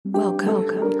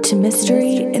Welcome to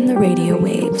Mystery in the Radio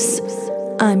Waves.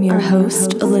 I'm your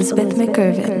host, Elizabeth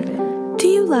McIrvin. Do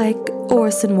you like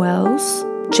Orson Welles,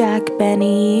 Jack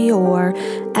Benny, or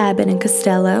Abbott and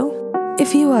Costello?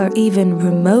 If you are even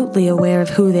remotely aware of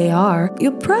who they are,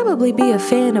 you'll probably be a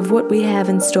fan of what we have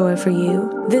in store for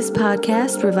you. This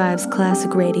podcast revives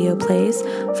classic radio plays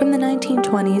from the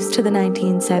 1920s to the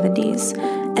 1970s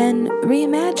and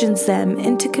reimagines them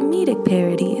into comedic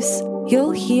parodies.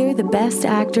 You'll hear the best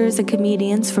actors and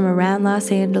comedians from around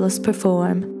Los Angeles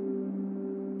perform.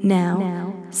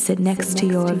 Now, sit next to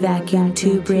your vacuum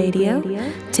tube radio,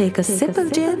 take a sip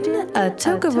of gin, a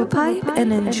toke of a pipe,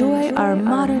 and enjoy our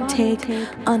modern take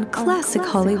on classic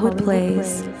Hollywood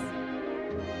plays.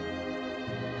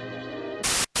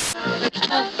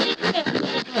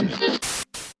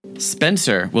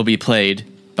 Spencer will be played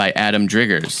by Adam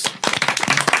Driggers.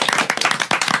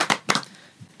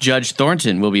 Judge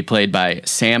Thornton will be played by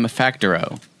Sam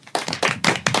Factoro.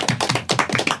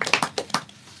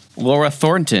 Laura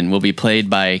Thornton will be played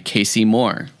by Casey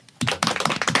Moore.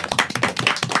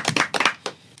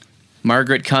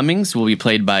 Margaret Cummings will be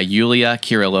played by Yulia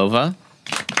Kirilova.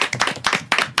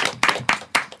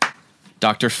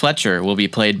 Dr. Fletcher will be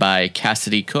played by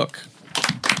Cassidy Cook.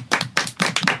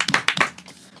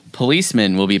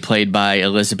 Policeman will be played by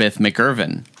Elizabeth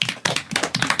McIrvin.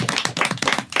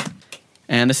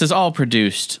 And this is all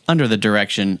produced under the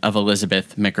direction of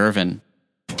Elizabeth McIrvin.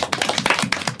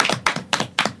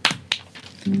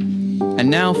 And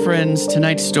now, friends,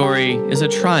 tonight's story is a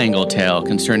triangle tale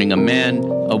concerning a man,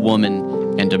 a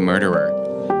woman, and a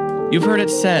murderer. You've heard it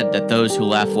said that those who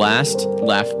laugh last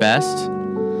laugh best,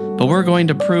 but we're going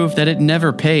to prove that it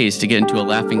never pays to get into a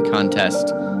laughing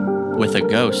contest with a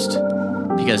ghost,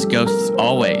 because ghosts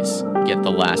always get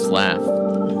the last laugh.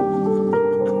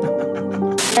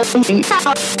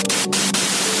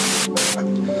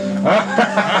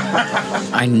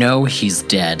 I know he's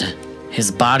dead.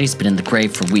 His body's been in the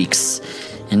grave for weeks,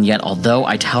 and yet although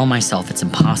I tell myself it's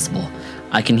impossible,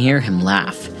 I can hear him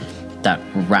laugh. That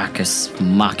raucous,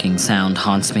 mocking sound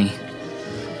haunts me.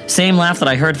 Same laugh that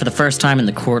I heard for the first time in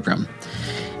the courtroom.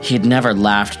 He had never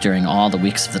laughed during all the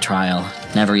weeks of the trial,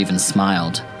 never even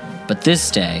smiled. But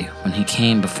this day, when he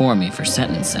came before me for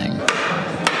sentencing...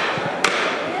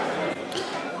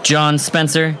 John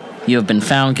Spencer, you have been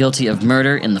found guilty of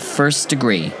murder in the first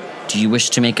degree. Do you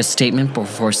wish to make a statement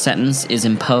before sentence is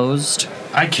imposed?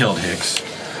 I killed Hicks.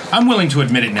 I'm willing to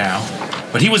admit it now,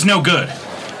 but he was no good.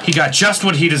 He got just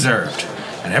what he deserved,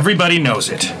 and everybody knows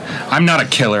it. I'm not a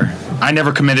killer. I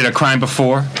never committed a crime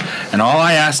before, and all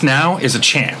I ask now is a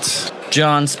chance.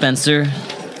 John Spencer,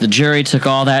 the jury took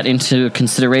all that into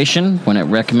consideration when it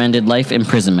recommended life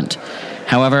imprisonment.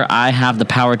 However, I have the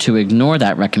power to ignore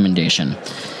that recommendation.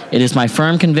 It is my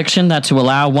firm conviction that to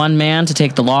allow one man to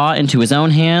take the law into his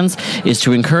own hands is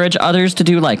to encourage others to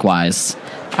do likewise.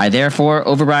 I therefore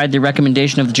override the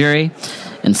recommendation of the jury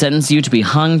and sentence you to be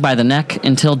hung by the neck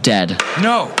until dead.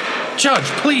 No! Judge,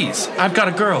 please! I've got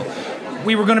a girl.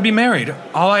 We were going to be married.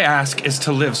 All I ask is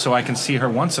to live so I can see her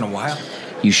once in a while.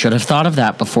 You should have thought of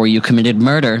that before you committed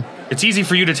murder. It's easy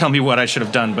for you to tell me what I should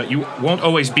have done, but you won't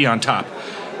always be on top.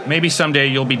 Maybe someday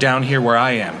you'll be down here where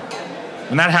I am.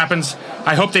 When that happens,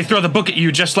 I hope they throw the book at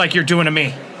you just like you're doing to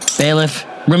me. Bailiff,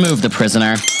 remove the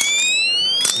prisoner.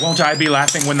 Won't I be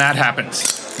laughing when that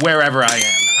happens? Wherever I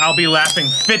am, I'll be laughing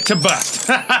fit to bust.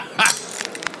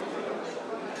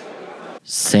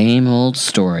 Same old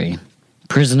story.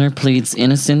 Prisoner pleads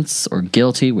innocence or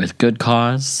guilty with good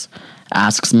cause,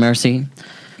 asks mercy.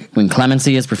 When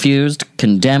clemency is refused,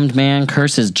 condemned man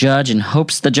curses judge and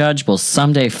hopes the judge will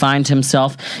someday find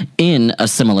himself in a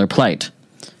similar plight.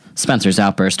 Spencer's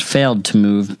outburst failed to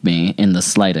move me in the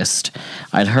slightest.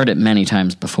 I'd heard it many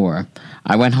times before.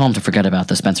 I went home to forget about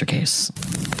the Spencer case.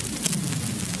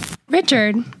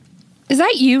 Richard. Is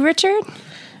that you, Richard?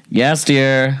 Yes,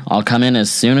 dear. I'll come in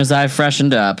as soon as I've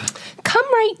freshened up. Come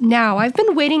right now. I've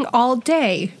been waiting all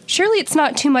day. Surely it's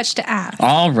not too much to ask.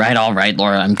 All right,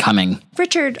 Laura. I'm coming.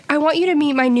 Richard, I want you to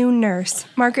meet my new nurse,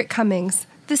 Margaret Cummings.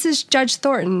 This is Judge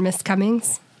Thornton, Miss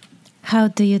Cummings. How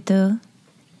do you do?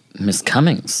 Miss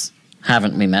Cummings,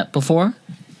 haven't we met before?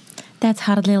 That's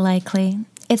hardly likely.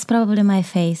 It's probably my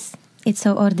face. It's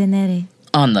so ordinary.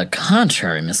 On the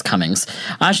contrary, Miss Cummings,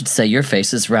 I should say your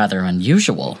face is rather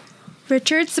unusual.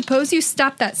 Richard, suppose you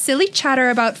stop that silly chatter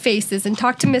about faces and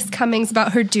talk to Miss Cummings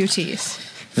about her duties.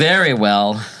 Very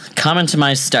well. Come into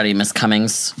my study, Miss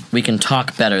Cummings. We can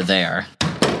talk better there.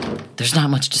 There's not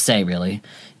much to say, really.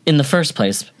 In the first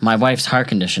place, my wife's heart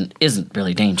condition isn't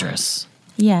really dangerous.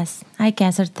 Yes, I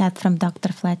gathered that from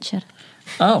Dr. Fletcher.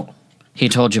 Oh, he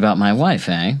told you about my wife,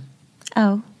 eh?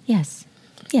 Oh, yes.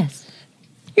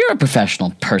 You're a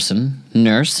professional person,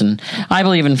 nurse, and I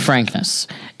believe in frankness.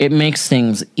 It makes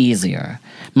things easier.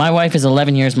 My wife is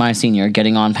 11 years my senior,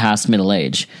 getting on past middle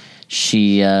age.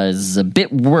 She is a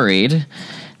bit worried.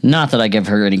 Not that I give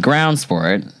her any grounds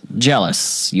for it.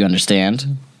 Jealous, you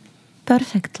understand?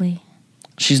 Perfectly.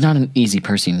 She's not an easy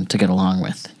person to get along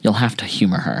with. You'll have to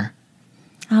humor her.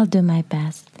 I'll do my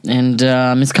best. And,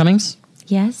 Miss Cummings?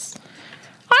 Yes?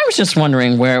 I was just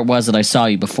wondering where it was that I saw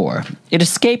you before. It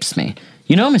escapes me.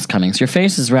 You know, Miss Cummings, your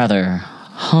face is rather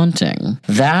haunting.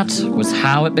 That was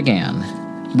how it began.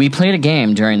 We played a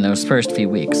game during those first few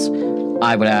weeks.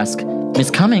 I would ask, Miss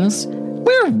Cummings,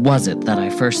 where was it that I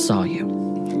first saw you?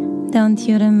 Don't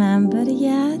you remember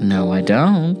yet? No, I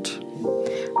don't.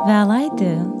 Well, I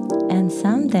do. And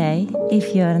someday,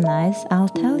 if you're nice, I'll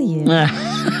tell you.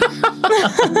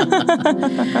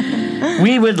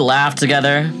 We would laugh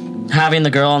together. Having the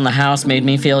girl in the house made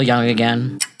me feel young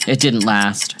again. It didn't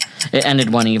last. It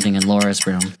ended one evening in Laura's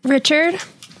room. Richard,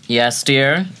 Yes,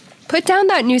 dear? put down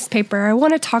that newspaper. I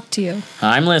want to talk to you.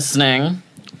 I'm listening.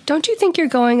 Don't you think you're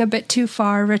going a bit too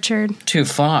far, Richard? Too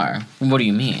far? What do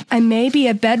you mean? I may be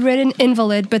a bedridden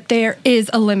invalid, but there is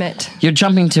a limit. You're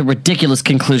jumping to ridiculous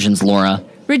conclusions, Laura.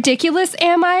 Ridiculous,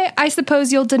 am I? I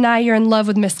suppose you'll deny you're in love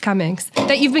with Miss Cummings,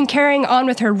 that you've been carrying on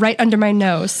with her right under my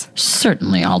nose.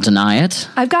 Certainly I'll deny it.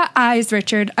 I've got eyes,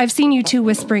 Richard. I've seen you two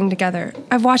whispering together.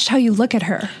 I've watched how you look at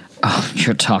her. Oh,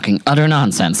 you're talking utter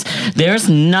nonsense. There's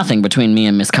nothing between me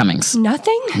and Miss Cummings.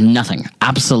 Nothing? Nothing.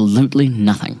 Absolutely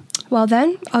nothing. Well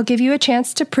then, I'll give you a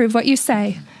chance to prove what you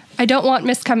say. I don't want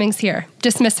Miss Cummings here.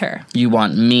 Dismiss her. You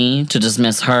want me to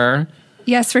dismiss her?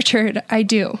 Yes, Richard, I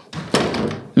do.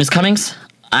 Miss Cummings,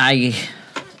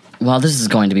 well, this is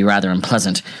going to be rather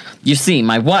unpleasant. You see,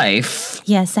 my wife...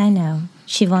 Yes, I know.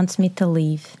 She wants me to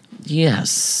leave.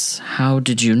 Yes, how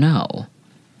did you know?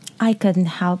 I couldn't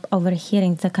help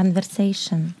overhearing the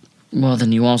conversation. Well,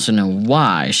 then you also know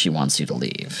why she wants you to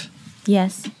leave.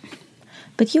 Yes.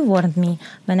 But you warned me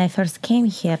when I first came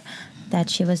here that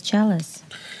she was jealous.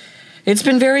 It's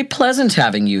been very pleasant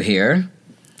having you here.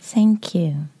 Thank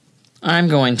you. I'm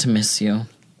going to miss you.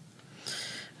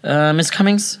 Miss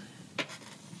Cummings,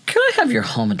 could I have your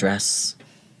home address?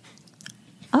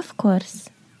 Of course.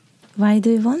 Why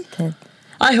do you want it?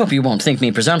 I hope you won't think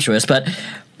me presumptuous, but,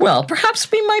 well,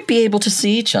 perhaps we might be able to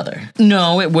see each other.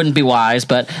 No, it wouldn't be wise,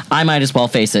 but I might as well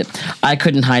face it. I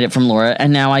couldn't hide it from Laura,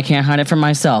 and now I can't hide it from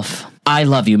myself. I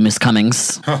love you, Miss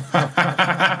Cummings.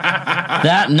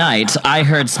 That night, I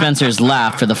heard Spencer's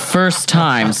laugh for the first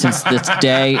time since this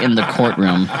day in the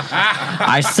courtroom.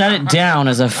 I set it down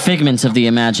as a figment of the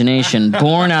imagination,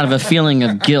 born out of a feeling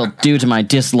of guilt due to my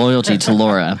disloyalty to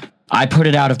Laura. I put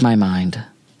it out of my mind.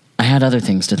 I had other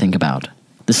things to think about.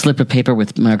 The slip of paper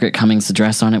with Margaret Cummings'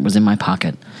 address on it was in my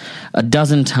pocket. A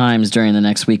dozen times during the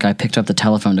next week, I picked up the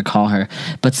telephone to call her,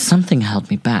 but something held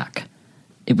me back.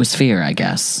 It was fear, I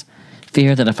guess.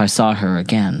 Fear that if I saw her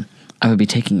again, I would be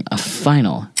taking a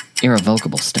final,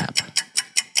 irrevocable step.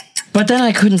 But then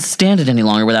I couldn't stand it any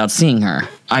longer without seeing her.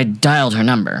 I dialed her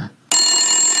number.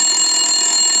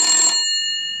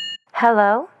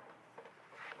 Hello?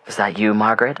 Is that you,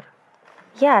 Margaret?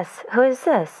 Yes, who is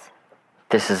this?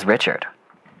 This is Richard.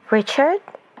 Richard?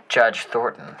 Judge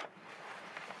Thornton.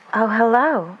 Oh,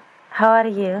 hello. How are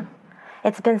you?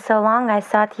 It's been so long I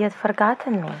thought you'd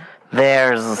forgotten me.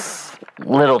 There's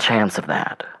little chance of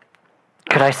that.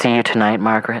 Could I see you tonight,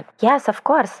 Margaret? Yes, of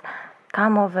course.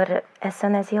 Come over as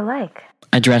soon as you like.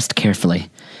 I dressed carefully,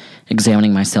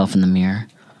 examining myself in the mirror.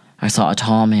 I saw a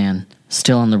tall man,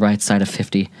 still on the right side of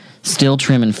 50, still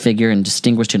trim in figure and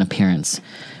distinguished in appearance.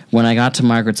 When I got to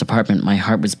Margaret's apartment, my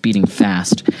heart was beating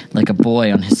fast, like a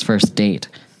boy on his first date.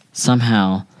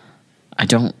 Somehow, I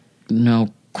don't know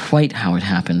quite how it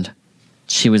happened.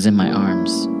 She was in my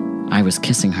arms. I was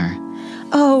kissing her.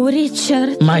 Oh,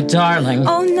 Richard. My darling.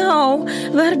 Oh, no.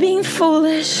 We're being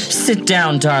foolish. Sit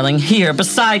down, darling, here,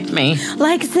 beside me.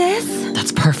 Like this?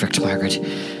 That's perfect, Margaret.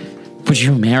 Would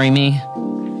you marry me?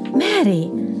 Mary,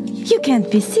 you can't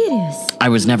be serious. I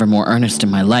was never more earnest in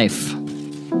my life.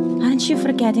 Aren't you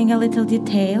forgetting a little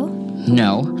detail?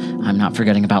 No, I'm not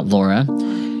forgetting about Laura.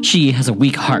 She has a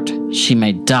weak heart. She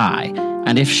may die.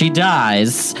 And if she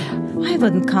dies... I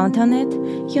wouldn't count on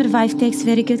it. Your wife takes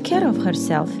very good care of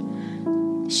herself.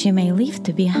 She may live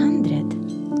to be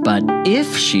 100. But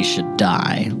if she should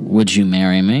die, would you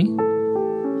marry me?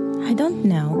 I don't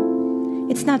know.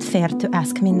 It's not fair to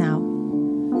ask me now.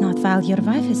 Not while your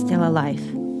wife is still alive.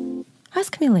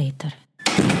 Ask me later.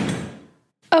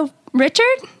 Oh,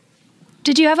 Richard?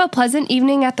 Did you have a pleasant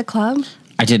evening at the club?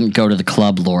 I didn't go to the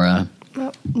club, Laura.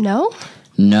 No?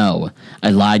 No, I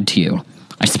lied to you.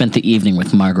 I spent the evening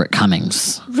with Margaret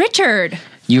Cummings. Richard!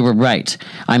 You were right.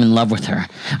 I'm in love with her.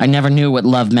 I never knew what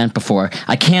love meant before.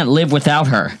 I can't live without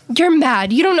her. You're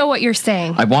mad. You don't know what you're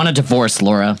saying. I want a divorce,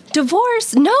 Laura.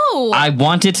 Divorce? No! I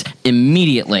want it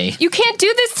immediately. You can't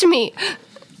do this to me.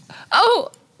 Oh,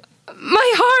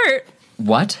 my heart.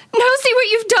 What? Now see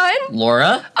what you've done?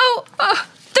 Laura? Oh,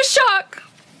 the shock.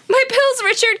 My pills,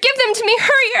 Richard. Give them to me.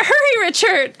 Hurry,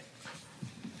 Richard.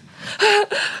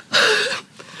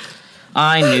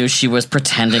 I knew she was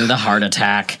pretending the heart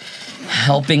attack,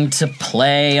 helping to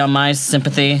play on my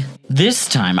sympathy. This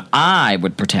time, I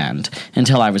would pretend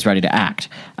until I was ready to act.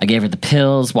 I gave her the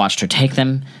pills, watched her take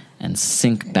them, and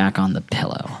sink back on the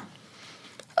pillow.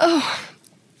 Oh,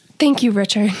 thank you,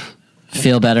 Richard.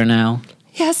 Feel better now?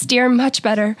 Yes, dear, much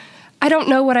better. I don't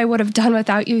know what I would have done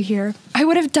without you here. I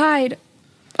would have died.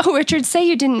 Oh, Richard, say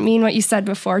you didn't mean what you said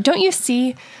before. Don't you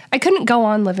see? I couldn't go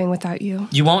on living without you.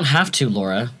 You won't have to,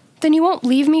 Laura. Then you won't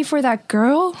leave me for that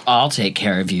girl? I'll take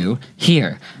care of you.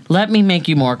 Here, let me make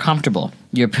you more comfortable.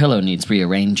 Your pillow needs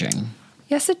rearranging.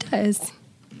 Yes, it does.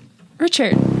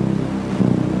 Richard,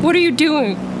 what are you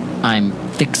doing? I'm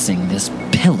fixing this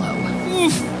pillow.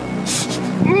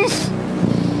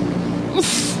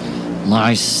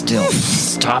 Lie still.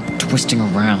 Stop twisting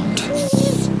around.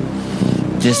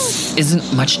 This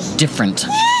isn't much different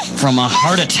from a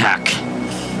heart attack.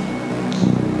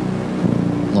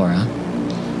 Laura,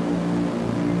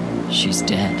 she's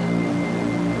dead.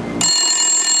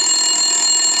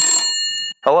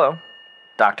 Hello?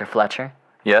 Dr. Fletcher?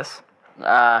 Yes?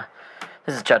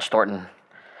 This is Judge Thornton.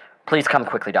 Please come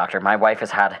quickly, doctor. My wife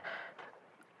has had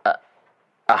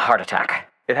a heart attack.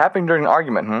 It happened during an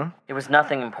argument, It was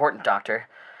nothing important, doctor.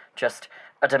 Just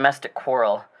a domestic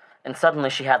quarrel. And suddenly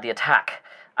she had the attack.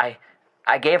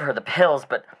 I gave her the pills,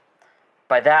 but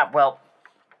by that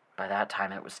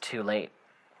time it was too late.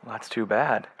 Well, that's too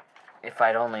bad. If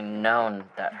I'd only known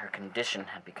that her condition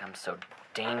had become so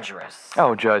dangerous.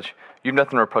 Oh, Judge, you've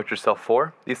nothing to reproach yourself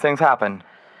for. These things happen.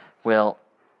 Will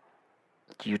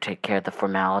you take care of the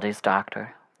formalities,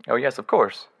 doctor? Oh, yes, of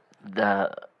course.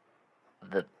 The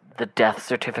death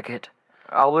certificate?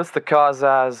 I'll list the cause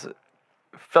as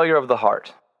failure of the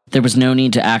heart. There was no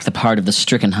need to act the part of the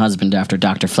stricken husband after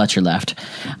Dr. Fletcher left.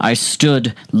 I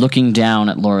stood looking down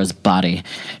at Laura's body.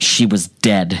 She was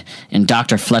dead, and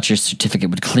Dr. Fletcher's certificate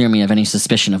would clear me of any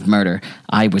suspicion of murder.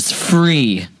 I was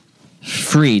free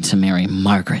to marry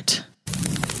Margaret.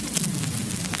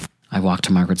 I walked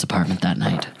to Margaret's apartment that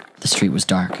night. The street was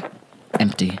dark,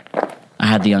 empty. I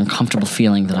had the uncomfortable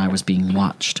feeling that I was being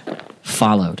watched,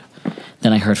 followed.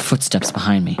 Then I heard footsteps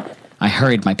behind me. I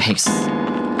hurried my pace.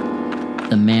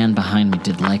 The man behind me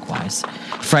did likewise.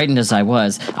 Frightened as I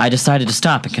was, I decided to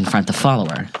stop and confront the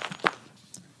follower.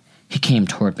 He came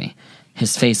toward me,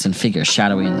 his face and figure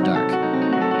shadowy in the dark.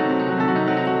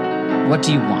 What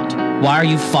do you want? Why are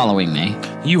you following me?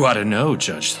 You ought to know,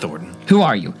 Judge Thornton. Who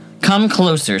are you? Come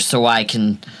closer so I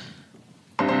can...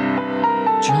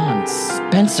 John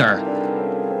Spencer!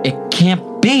 It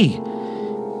can't be!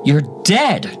 You're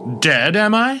dead! Dead,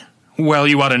 am I? Well,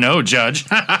 you ought to know, Judge.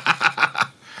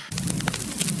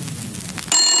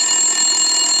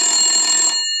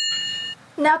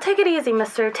 Now take it easy,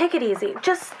 mister. Take it easy.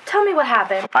 Just tell me what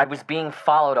happened. I was being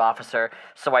followed, officer,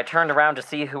 so I turned around to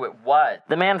see who it was.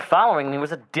 The man following me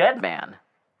was a dead man.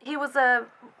 He was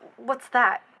what's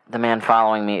that? The man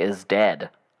following me is dead.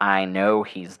 I know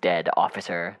he's dead,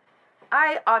 officer.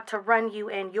 I ought to run you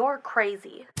and you're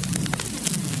crazy.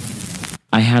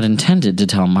 I had intended to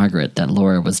tell Margaret that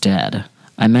Laura was dead.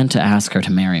 I meant to ask her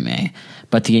to marry me,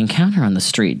 but the encounter on the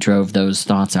street drove those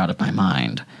thoughts out of my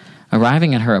mind.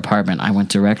 Arriving at her apartment, I went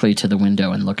directly to the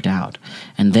window and looked out,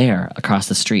 and there, across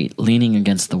the street, leaning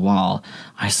against the wall,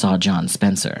 I saw John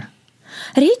Spencer.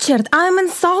 Richard, I'm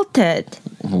insulted.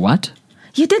 What?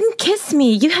 You didn't kiss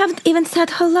me. You haven't even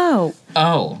said hello.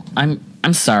 Oh,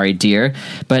 I'm sorry, dear,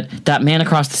 but that man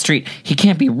across the street, he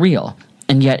can't be real.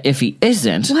 And yet, if he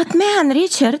isn't... What man,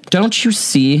 Richard? Don't you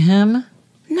see him?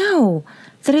 No,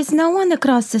 there is no one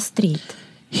across the street.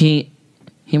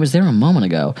 He was there a moment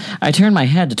ago. I turned my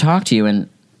head to talk to you, and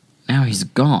now he's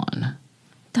gone.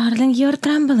 Darling, you're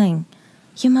trembling.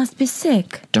 You must be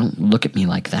sick. Don't look at me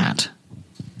like that.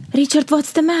 Richard,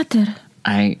 what's the matter?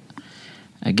 I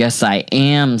guess I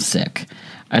am sick.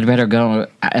 I'd better go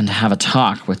and have a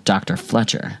talk with Dr.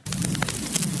 Fletcher.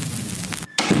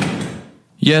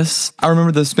 Yes, I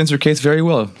remember the Spencer case very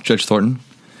well, Judge Thornton.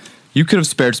 You could have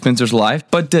spared Spencer's life,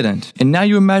 but didn't. And now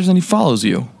you imagine that he follows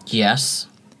you. Yes?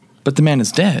 But the man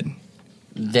is dead.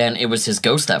 Then it was his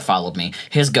ghost that followed me.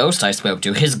 His ghost I spoke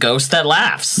to. His ghost that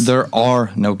laughs. There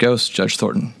are no ghosts, Judge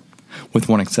Thornton. With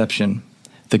one exception.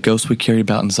 The ghost we carry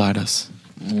about inside us.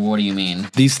 What do you mean?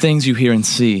 These things you hear and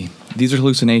see, These are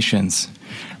hallucinations,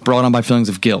 brought on by feelings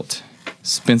of guilt.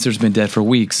 Spencer's been dead for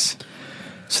weeks.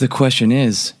 So the question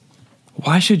is,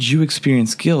 why should you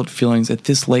experience guilt feelings at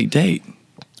this late date?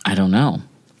 I don't know.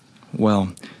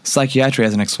 Well, psychiatry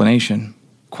has an explanation.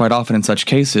 Quite often in such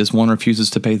cases, one refuses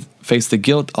to face the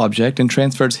guilt object and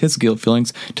transfers his guilt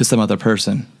feelings to some other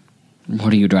person.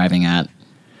 What are you driving at?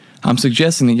 I'm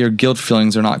suggesting that your guilt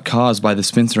feelings are not caused by the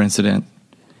Spencer incident.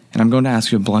 And I'm going to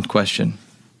ask you a blunt question.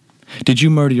 Did you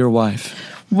murder your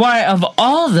wife? Why, of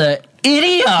all the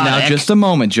idiotic... Now, just a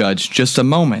moment, Judge. Just a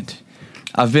moment.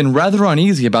 I've been rather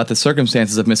uneasy about the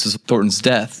circumstances of Mrs. Thornton's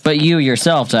death. But you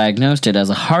yourself diagnosed it as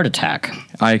a heart attack.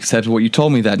 I accepted what you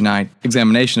told me that night.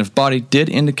 Examination of body did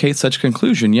indicate such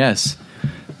conclusion, yes.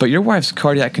 But your wife's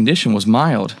cardiac condition was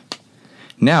mild.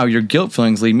 Now, your guilt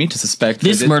feelings lead me to suspect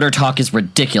This murder talk is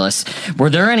ridiculous. Were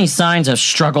there any signs of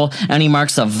struggle, any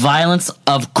marks of violence?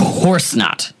 Of course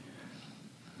not.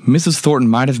 Mrs. Thornton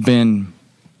might have been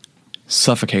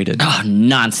suffocated. Oh,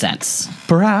 nonsense.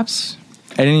 Perhaps.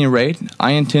 At any rate,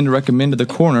 I intend to recommend to the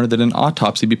coroner that an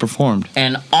autopsy be performed.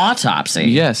 An autopsy?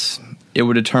 Yes. It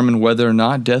would determine whether or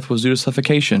not death was due to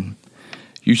suffocation.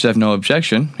 You should have no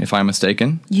objection, if I'm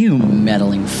mistaken. You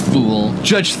meddling fool.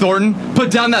 Judge Thornton, put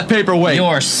down that paperweight.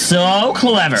 You're so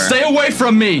clever. Stay away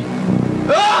from me!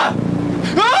 Ah!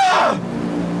 Ah!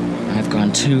 I've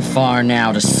gone too far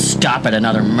now to stop at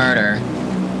another murder.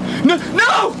 No!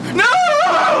 No! No!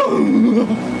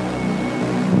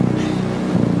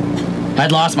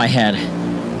 I'd lost my head.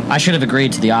 I should have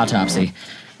agreed to the autopsy.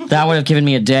 That would have given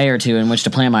me a day or two in which to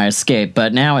plan my escape,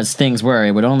 but now as things were,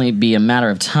 it would only be a matter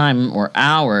of time or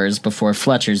hours before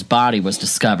Fletcher's body was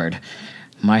discovered.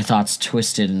 My thoughts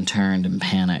twisted and turned in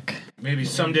panic. Maybe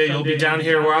someday you'll be down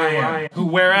here where I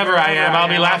am. Wherever I am, I'll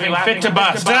be laughing fit to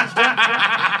bust.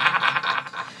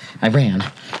 I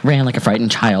ran like a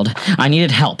frightened child. I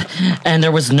needed help, and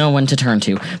there was no one to turn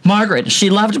to. Margaret, she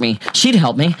loved me. She'd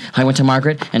help me. I went to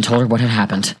Margaret and told her what had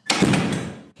happened.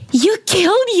 You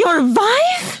killed your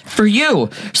wife? For you,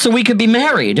 so we could be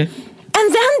married. And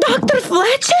then Dr.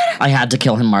 Fletcher? I had to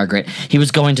kill him, Margaret. He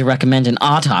was going to recommend an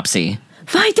autopsy.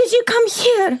 Why did you come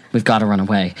here? We've got to run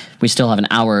away. We still have an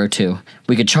hour or two.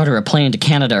 We could charter a plane to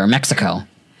Canada or Mexico.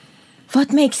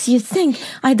 What makes you think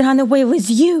I'd run away with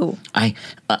you? I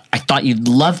thought you'd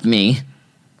love me.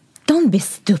 Don't be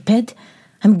stupid.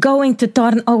 I'm going to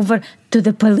turn over to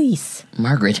the police.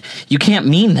 Margaret, you can't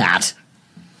mean that.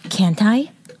 Can't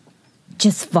I?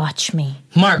 Just watch me.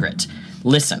 Margaret,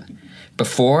 listen.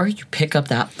 Before you pick up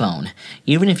that phone,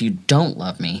 even if you don't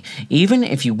love me, even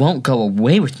if you won't go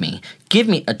away with me, give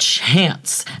me a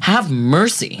chance. Have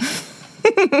mercy.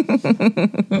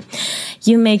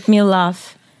 You make me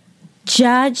laugh.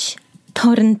 Judge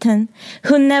Thornton,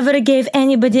 who never gave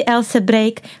anybody else a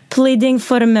break, pleading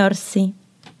for mercy.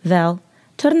 Well,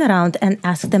 turn around and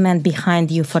ask the man behind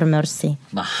you for mercy.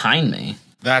 Behind me?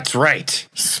 That's right.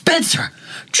 Spencer!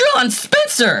 John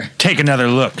Spencer! Take another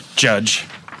look, Judge.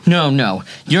 No,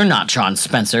 you're not John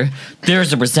Spencer.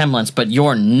 There's a resemblance, but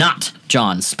you're not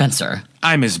John Spencer.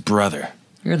 I'm his brother.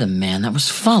 You're the man that was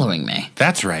following me.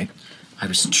 That's right. I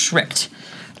was tricked.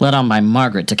 Led on by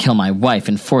Margaret to kill my wife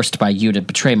and forced by you to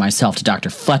betray myself to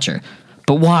Dr. Fletcher.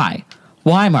 But why?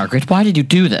 Why, Margaret? Why did you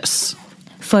do this?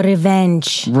 For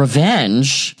revenge.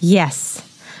 Revenge? Yes.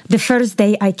 The first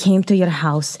day I came to your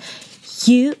house,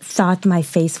 you thought my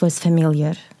face was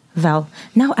familiar. Well,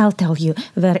 now I'll tell you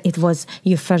where it was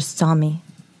you first saw me.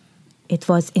 It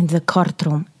was in the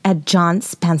courtroom at John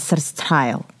Spencer's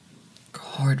trial.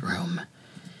 Courtroom.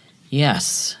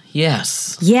 Yes.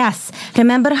 Yes.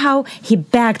 Remember how he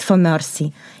begged for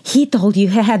mercy? He told you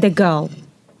he had a girl,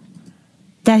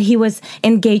 that he was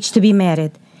engaged to be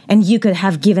married, and you could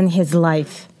have given his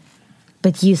life.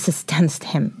 But you sentenced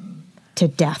him to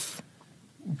death.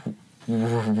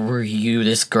 Were you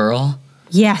this girl?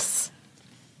 Yes.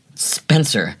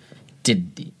 Spencer,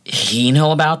 did he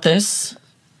know about this?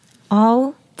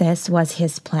 All this was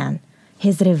his plan,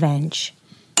 his revenge.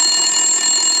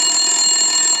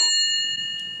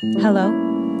 Hello,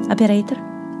 operator?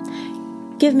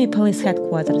 Give me police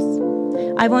headquarters.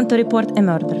 I want to report a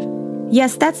murder.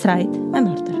 Yes, that's right, a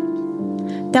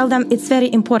murder. Tell them it's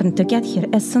very important to get here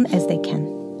as soon as they can.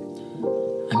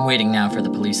 I'm waiting now for the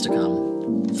police to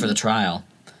come. For the trial.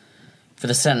 For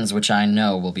the sentence which I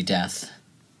know will be death.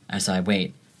 As I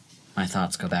wait, my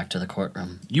thoughts go back to the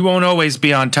courtroom. You won't always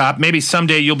be on top. Maybe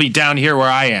someday you'll be down here where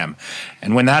I am.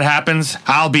 And when that happens,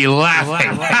 I'll be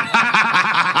laughing.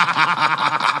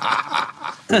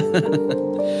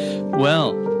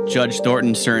 Well, Judge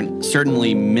Thornton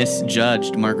certainly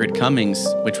misjudged Margaret Cummings,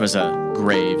 which was a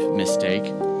grave mistake.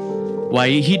 Why,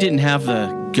 he didn't have the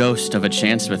ghost of a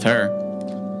chance with her.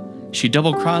 She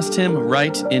double-crossed him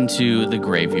right into the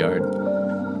graveyard.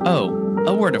 Oh,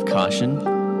 a word of caution.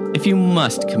 If you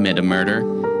must commit a murder,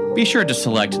 be sure to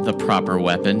select the proper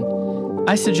weapon.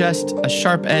 I suggest a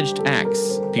sharp-edged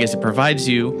axe because it provides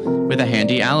you with a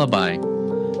handy alibi.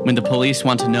 When the police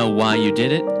want to know why you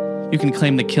did it, you can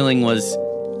claim the killing was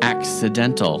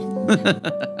accidental.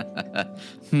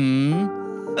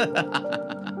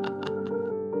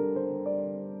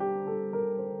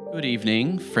 Good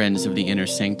evening, friends of the Inner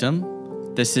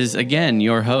Sanctum. This is again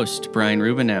your host, Brian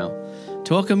Rubinow,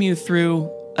 to welcome you through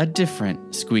a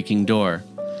different squeaking door.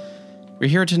 We're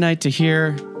here tonight to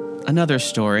hear another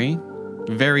story,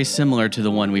 very similar to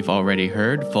the one we've already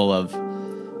heard, full of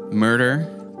murder,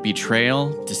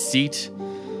 betrayal, deceit,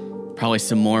 probably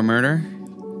some more murder,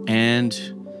 and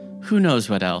who knows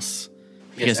what else.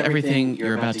 Because everything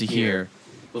you're about to hear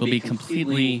will be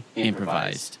completely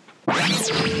improvised.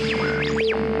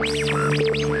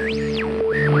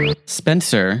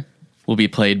 Spencer will be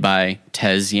played by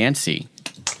Tez Yancey.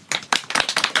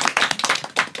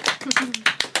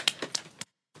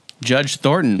 Judge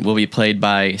Thornton will be played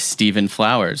by Stephen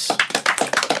Flowers.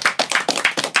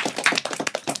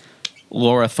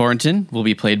 Laura Thornton will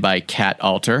be played by Kat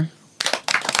Alter.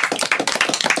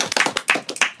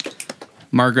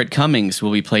 Margaret Cummings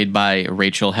will be played by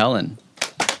Rachel Helen.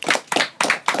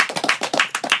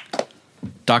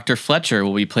 Dr. Fletcher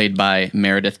will be played by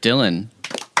Meredith Dillon.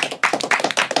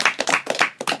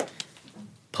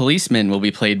 Policeman will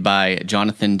be played by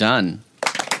Jonathan Dunn.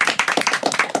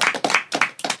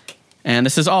 And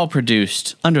this is all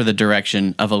produced under the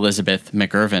direction of Elizabeth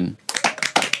McIrvin.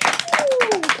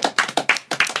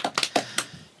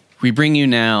 We bring you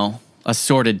now a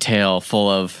sordid tale full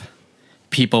of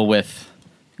people with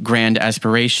grand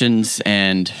aspirations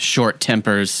and short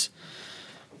tempers,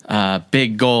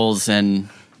 big goals, and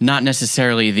not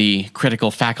necessarily the critical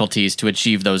faculties to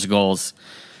achieve those goals.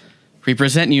 We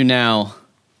present you now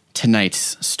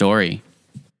tonight's story.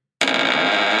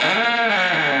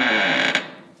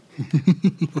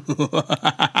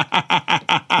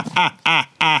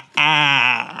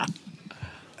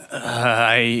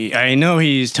 I know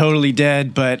he's totally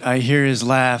dead, but I hear his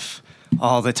laugh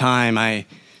all the time. I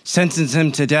sentence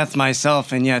him to death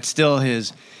myself, and yet still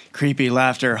his creepy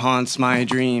laughter haunts my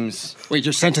dreams. Wait,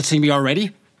 you're sentencing me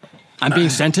already? I'm being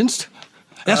sentenced?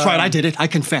 That's right, I did it. I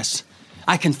confess.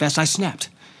 I snapped.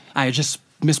 I had just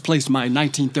misplaced my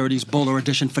 1930s Bowler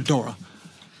Edition fedora.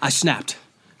 I snapped.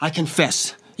 I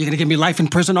confess. You're gonna give me life in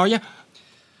prison, are you?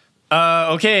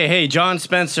 Okay, hey, John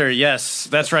Spencer, yes,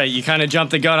 that's right. You kind of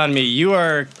jumped the gun on me. You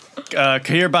are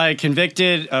hereby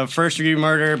convicted of first-degree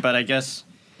murder, but I guess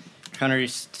kind of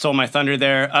stole my thunder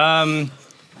there.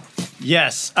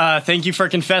 Yes, thank you for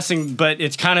confessing, but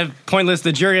it's kind of pointless.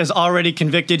 The jury has already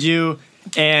convicted you,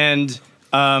 and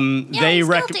they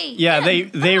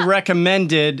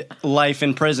recommended life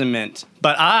imprisonment,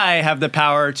 but I have the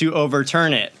power to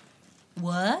overturn it.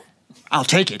 What? I'll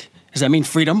take it. Does that mean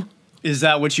freedom? Is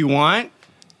that what you want?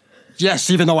 Yes,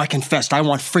 even though I confessed, I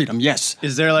want freedom, yes.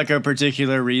 Is there like a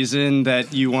particular reason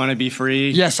that you want to be free?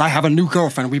 Yes, I have a new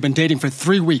girlfriend. We've been dating for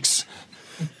 3 weeks.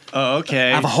 Oh,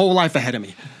 okay. I have a whole life ahead of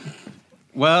me.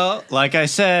 Well, like I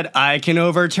said, I can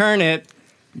overturn it,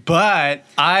 but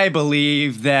I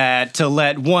believe that to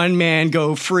let one man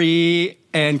go free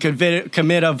and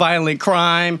commit a violent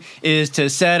crime is to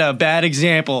set a bad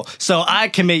example. So I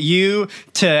commit you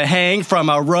to hang from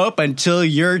a rope until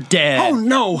you're dead. Oh,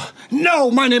 no.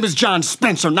 No, my name is John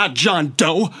Spencer, not John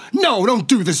Doe. No, don't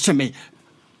do this to me.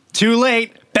 Too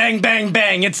late. Bang, bang,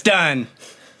 bang. It's done.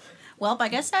 Well, I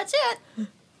guess that's it.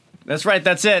 That's right.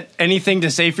 That's it. Anything to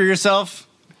say for yourself?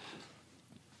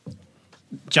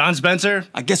 John Spencer?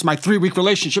 I guess my 3-week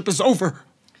relationship is over.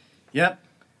 Yep.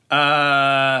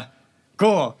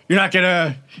 Cool.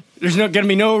 There's not gonna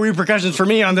be no repercussions for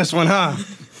me on this one, huh?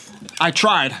 I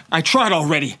tried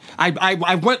already.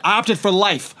 I opted for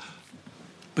life.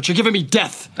 But you're giving me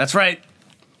death. That's right.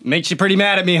 Makes you pretty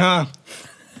mad at me, huh?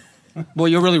 Well,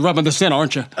 you're really rubbing this in,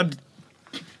 aren't you?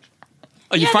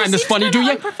 You find this funny, do you?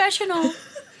 Unprofessional.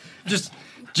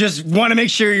 Just want to make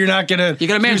sure you're not gonna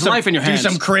manage life in your hands. Do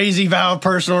some crazy vow of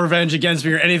personal revenge against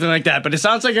me or anything like that. But it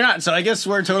sounds like you're not, so I guess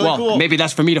we're totally cool. Maybe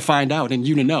that's for me to find out and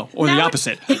you to know, or the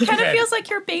opposite. It kind of feels like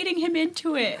you're baiting him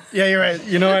into it. Yeah, you're right.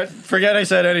 You know what? Forget I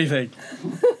said anything.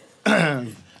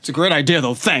 It's a great idea,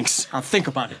 though. Thanks. I'll think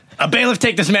about it. A bailiff,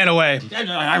 take this man away.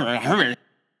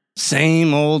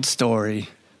 Same old story.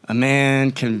 A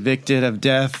man convicted of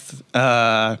death,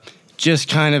 just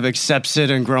kind of accepts it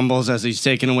and grumbles as he's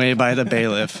taken away by the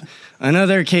bailiff.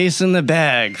 Another case in the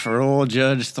bag for old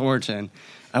Judge Thornton.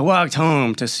 I walked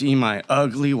home to see my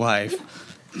ugly wife.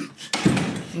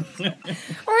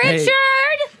 Richard!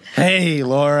 Hey,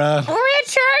 Laura.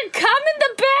 Richard, come in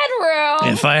the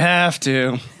bedroom. If I have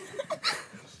to.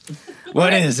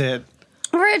 What is it?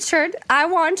 Richard, I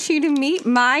want you to meet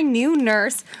my new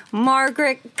nurse,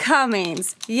 Margaret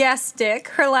Cummings. Yes, Dick,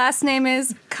 her last name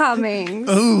is Cummings.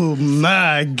 Oh,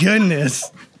 my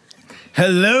goodness.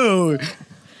 Hello.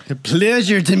 A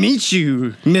pleasure to meet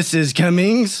you, Mrs.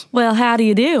 Cummings. Well, how do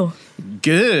you do?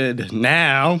 Good.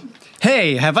 Now.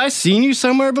 Hey, have I seen you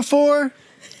somewhere before?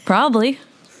 Probably.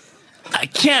 I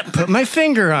can't put my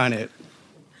finger on it.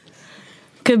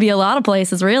 Could be a lot of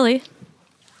places, really.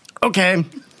 Okay,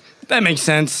 that makes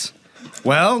sense.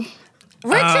 Well,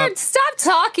 Richard, stop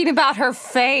talking about her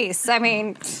face. I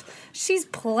mean, she's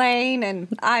plain and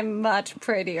I'm much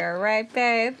prettier, right,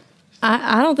 babe?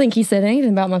 I don't think he said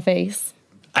anything about my face.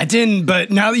 I didn't, but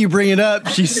now that you bring it up,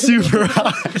 she's super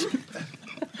hot.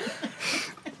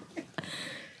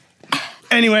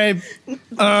 Anyway,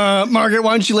 Margaret,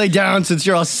 why don't you lay down since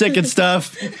you're all sick and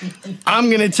stuff? I'm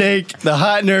going to take the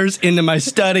hot nurse into my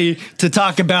study to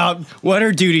talk about what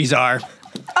her duties are.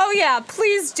 Oh, yeah,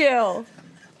 please do.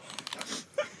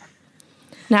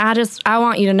 Now, I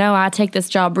want you to know I take this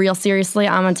job real seriously.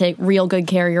 I'm going to take real good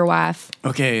care of your wife.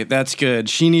 Okay, that's good.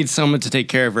 She needs someone to take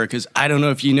care of her because I don't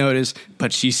know if you noticed,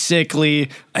 but she's sickly,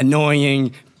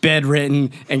 annoying,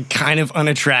 bedridden, and kind of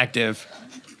unattractive.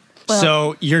 Well,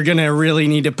 so you're going to really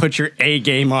need to put your A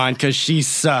game on because she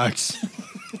sucks.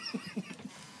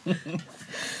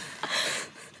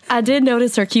 I did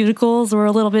notice her cuticles were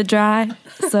a little bit dry,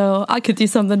 so I could do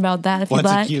something about that if you'd like.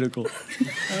 What's a cuticle?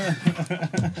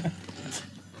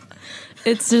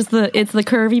 It's just the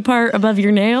curvy part above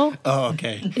your nail. Oh,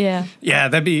 okay. Yeah. Yeah,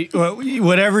 that'd be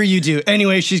whatever you do.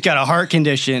 Anyway, she's got a heart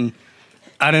condition.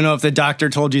 I don't know if the doctor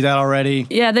told you that already.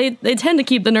 Yeah, they tend to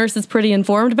keep the nurses pretty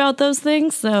informed about those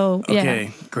things, so yeah.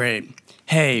 Okay, great.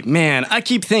 Hey, man, I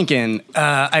keep thinking,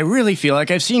 I really feel like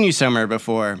I've seen you somewhere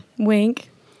before. Wink.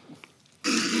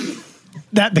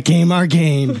 That became our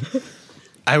game.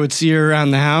 I would see her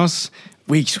around the house,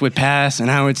 weeks would pass, and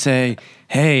I would say,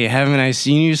 hey, haven't I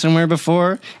seen you somewhere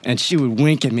before? And she would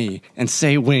wink at me and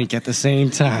say wink at the same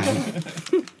time.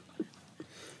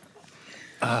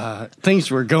 Things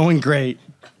were going great.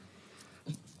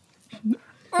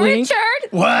 Wink.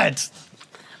 Richard! What?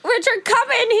 Richard,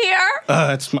 come in here!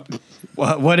 It's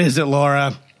what is it,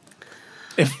 Laura?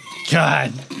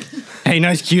 God. Hey,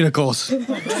 nice cuticles.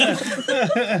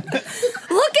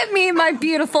 Look at me in my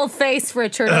beautiful face,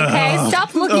 Richard, okay?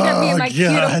 Stop looking at me in my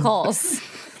God. cuticles.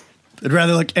 I'd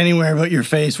rather look anywhere but your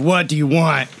face. What do you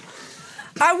want?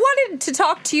 I wanted to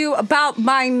talk to you about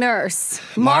my nurse,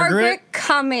 Margaret?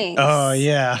 Cummings. Oh,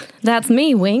 yeah. That's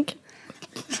me, Wink.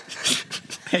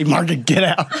 Hey, Margaret, get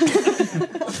out.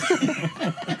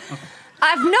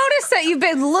 I've noticed that you've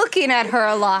been looking at her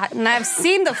a lot, and I've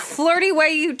seen the flirty way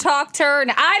you talk to her,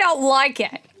 and I don't like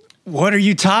it. What are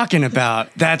you talking about?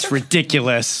 That's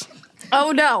ridiculous.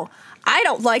 Oh, no. I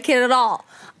don't like it at all.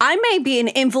 I may be an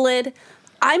invalid.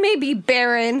 I may be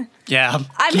barren. Yeah,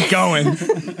 keep going.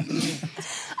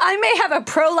 I may have a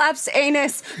prolapsed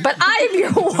anus, but I'm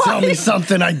your wife. Tell me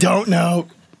something I don't know.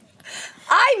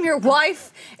 I'm your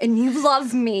wife, and you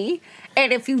love me.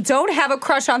 And if you don't have a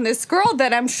crush on this girl,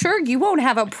 then I'm sure you won't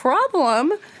have a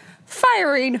problem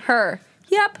firing her.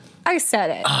 Yep, I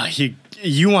said it.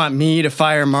 You want me to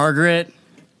fire Margaret?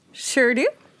 Sure do.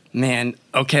 Man,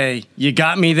 okay, you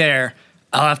got me there.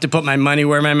 I'll have to put my money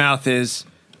where my mouth is.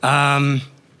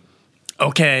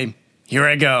 Okay, here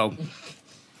I go.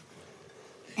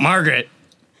 Margaret.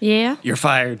 Yeah? You're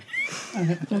fired.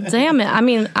 Well, damn it. I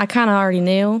mean, I kind of already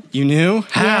knew. You knew?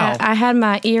 How? Yeah, I had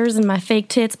my ears and my fake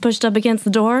tits pushed up against the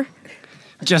door.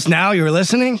 Just now you were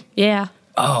listening? Yeah.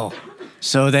 Oh,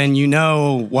 so then you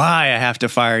know why I have to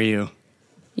fire you.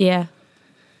 Yeah.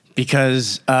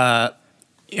 Because, I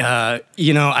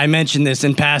mentioned this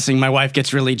in passing. My wife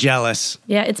gets really jealous.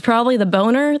 Yeah, it's probably the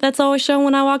boner that's always shown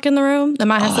when I walk in the room. That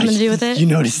might have something to do with it. You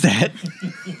noticed that?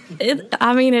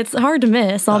 It's hard to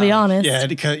miss, I'll be honest.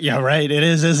 Yeah, right. It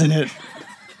is, isn't it?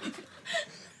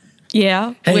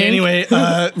 Yeah. Hey, wink. anyway,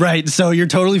 right. So you're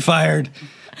totally fired.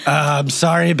 I'm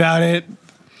sorry about it.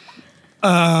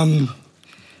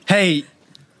 Hey,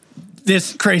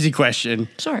 this crazy question.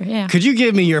 Sure, yeah. Could you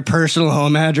give me your personal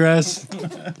home address?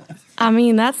 I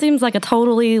mean, that seems like a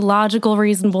totally logical,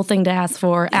 reasonable thing to ask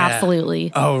for. Yeah.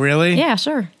 Absolutely. Oh, really? Yeah,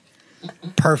 sure.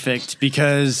 Perfect,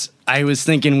 because I was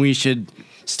thinking we should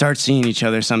start seeing each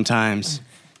other sometimes.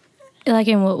 Like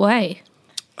in what way?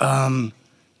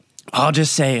 I'll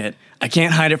just say it. I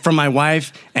can't hide it from my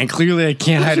wife, and clearly I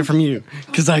can't hide it from you,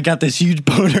 because I got this huge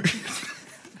boner.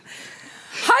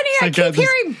 I keep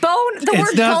hearing the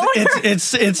word boner.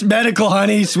 It's medical,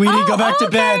 honey, sweetie. Go back to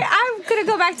bed. I'm gonna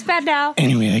go back to bed now.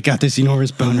 Anyway, I got this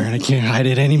enormous boner and I can't hide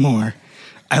it anymore.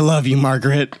 I love you,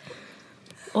 Margaret.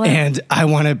 What? And I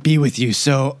want to be with you.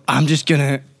 So I'm just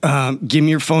gonna give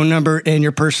me your phone number and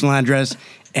your personal address,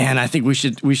 and I think we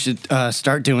should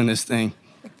start doing this thing.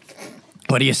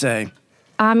 What do you say?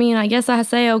 I mean, I guess I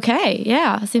say okay.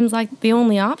 Yeah, seems like the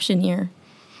only option here.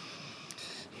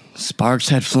 Sparks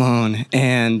had flown,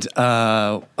 and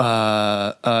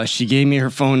she gave me her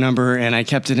phone number, and I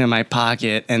kept it in my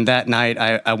pocket. And that night,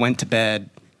 I went to bed,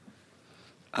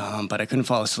 but I couldn't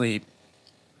fall asleep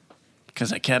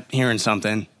because I kept hearing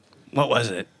something. What was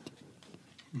it?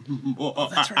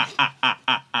 That's right.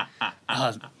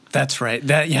 That's right.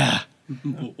 Yeah.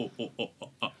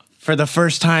 For the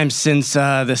first time since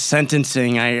the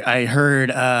sentencing, I heard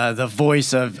the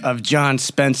voice of John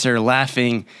Spencer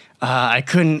laughing. I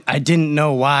didn't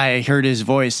know why I heard his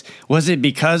voice. Was it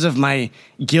because of my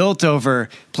guilt over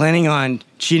planning on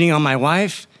cheating on my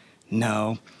wife?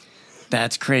 No,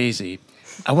 that's crazy.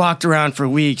 I walked around for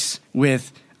weeks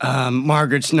with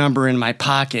Margaret's number in my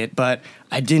pocket, but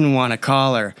I didn't want to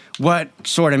call her. What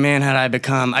sort of man had I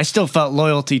become? I still felt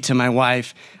loyalty to my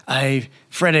wife. I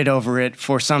fretted over it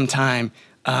for some time.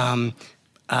 But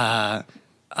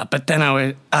then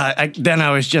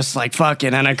I was just like, fuck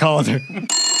it, and I called her.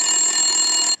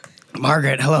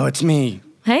 Margaret, hello, it's me.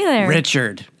 Hey there.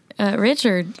 Richard.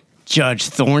 Richard. Judge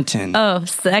Thornton. Oh,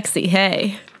 sexy.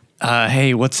 Hey.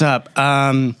 Hey, what's up?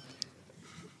 I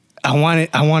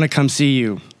want to come see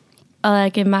you.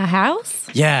 Like in my house?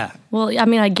 Yeah. Well, I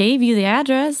mean, I gave you the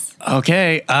address.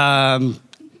 Okay.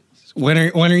 When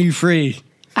are you free?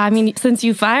 I mean, since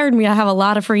you fired me, I have a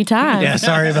lot of free time. Yeah,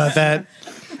 sorry about that.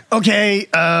 Okay.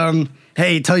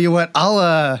 Hey, tell you what,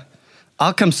 I'll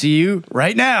come see you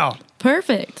right now.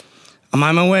 Perfect. I'm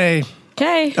on my way.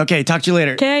 Okay. Okay, talk to you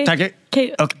later. Okay. Okay.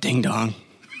 Okay, ding dong.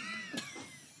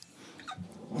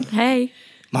 Hey.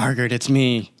 Margaret, it's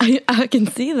me. I can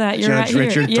see that. You're Judge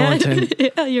right here. Richard Thornton.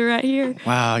 Yeah, you're right here.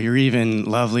 Wow, you're even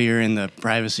lovelier in the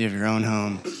privacy of your own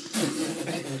home.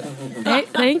 Hey,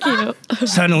 thank you.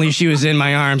 Suddenly she was in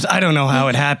my arms. I don't know how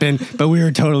it happened, but we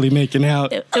were totally making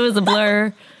out. It was a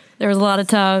blur. There was a lot of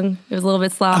tongue. It was a little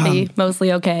bit sloppy.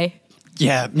 Mostly okay.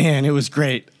 Yeah, man, it was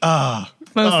great.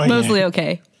 Mostly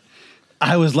okay.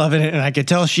 I was loving it, and I could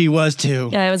tell she was too.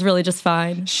 Yeah, it was really just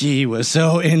fine. She was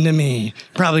so into me,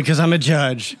 probably because I'm a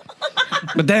judge.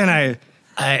 But then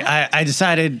I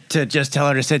decided to just tell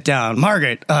her to sit down.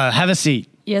 Margaret, have a seat.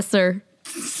 Yes, sir.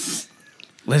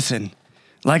 Listen,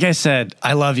 like I said,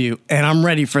 I love you, and I'm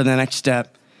ready for the next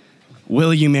step.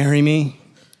 Will you marry me?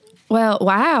 Well,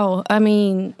 wow. I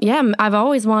mean, yeah, I've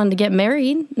always wanted to get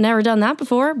married. Never done that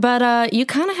before. But you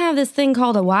kind of have this thing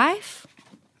called a wife.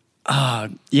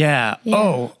 Yeah.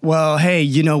 Oh, well, hey,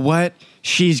 you know what?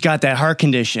 She's got that heart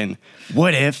condition.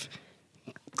 What if,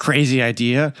 crazy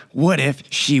idea, what if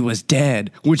she was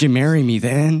dead? Would you marry me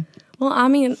then? Well, I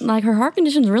mean, like, her heart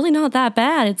condition's really not that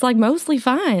bad. It's, like, mostly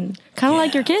fine. Kind of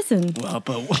like you're kissing. Well,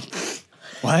 but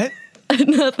what?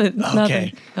 Nothing.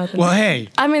 Okay. Nothing. Well, hey.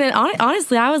 I mean,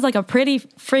 honestly, I was, like, a pretty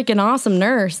freaking awesome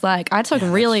nurse. Like, I took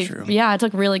really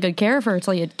good care of her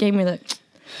until you gave me the...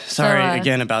 Sorry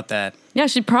again about that. Yeah,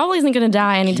 she probably isn't going to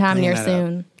die anytime near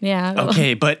soon. Yeah.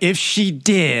 Okay, but if she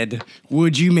did,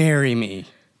 would you marry me?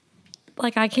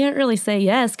 Like, I can't really say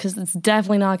yes because it's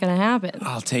definitely not going to happen.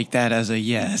 I'll take that as a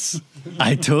yes.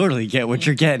 I totally get what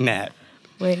you're getting at.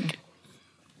 Wink.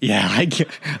 Yeah,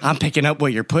 I'm picking up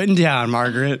what you're putting down,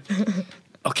 Margaret.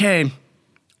 Okay,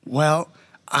 well,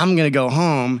 I'm going to go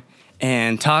home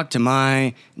and talk to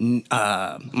my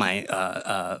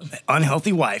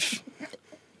unhealthy wife.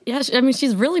 Yeah, I mean,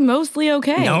 she's really mostly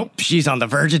okay. Nope, she's on the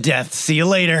verge of death. See you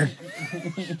later.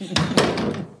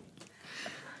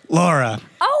 Laura.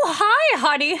 Oh, hi,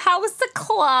 honey. How was the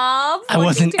club? I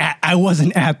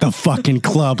wasn't at the fucking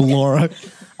club, Laura.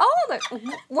 Oh,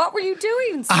 what were you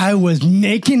doing? I was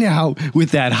making out with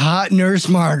that hot nurse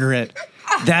Margaret.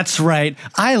 That's right.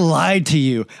 I lied to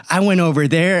you. I went over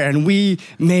there and we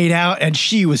made out, and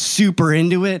she was super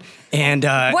into it. And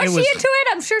was she into it?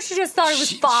 I'm sure she just thought it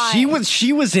was fine.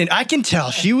 She was in. I can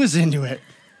tell she was into it.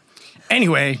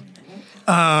 Anyway,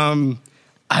 I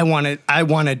want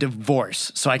a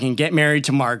divorce so I can get married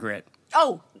to Margaret.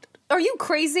 Oh, are you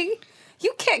crazy?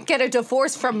 You can't get a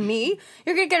divorce from me.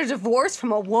 You're going to get a divorce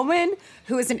from a woman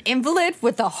who is an invalid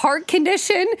with a heart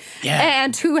condition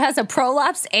and who has a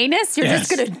prolapsed anus. You're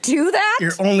just going to do that?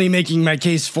 You're only making my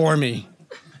case for me.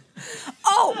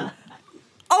 Oh,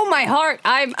 my heart.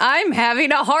 I'm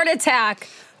having a heart attack.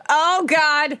 Oh,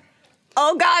 God.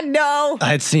 Oh, God, no.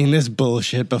 I'd seen this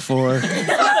bullshit before.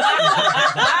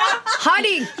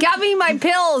 Honey, get me my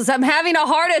pills. I'm having a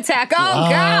heart attack. Oh,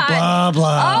 God. Blah,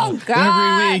 blah. Oh,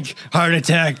 God. Every week, heart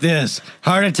attack this,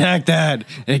 heart attack that.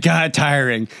 It got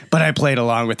tiring, but I played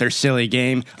along with their silly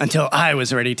game until I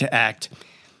was ready to act.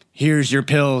 Here's your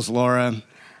pills, Laura.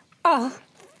 Oh,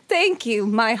 thank you,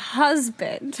 my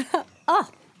husband. Oh.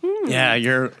 Yeah,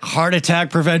 your heart attack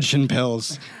prevention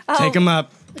pills. Take them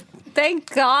up.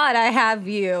 Thank God I have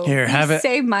you. Here, have you it.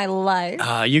 Saved my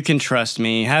life. You can trust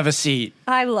me. Have a seat.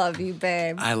 I love you,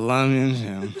 babe. I love you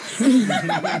too.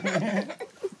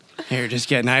 Here, just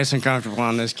get nice and comfortable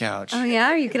on this couch. Oh, yeah?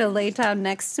 Are you going to lay down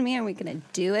next to me? Are we going to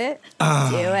do it? Do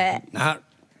it. Not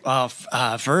well.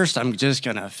 First, I'm just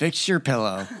gonna fix your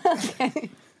pillow. Okay.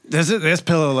 This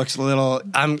pillow looks a little.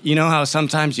 You know how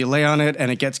sometimes you lay on it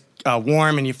and it gets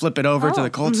warm and you flip it over to the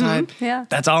cold side. Yeah.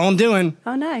 That's all I'm doing.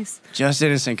 Oh, nice. Just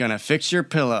innocent, gonna fix your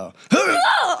pillow.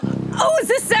 Oh, is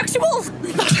this sexual?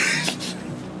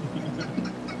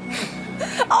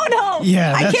 Oh, no.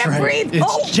 Yeah, I that's can't right. breathe.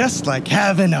 It's just like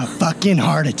having a fucking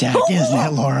heart attack, isn't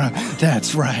it, Laura?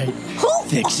 That's right.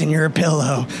 Fixing your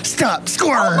pillow. Stop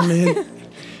squirming.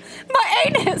 My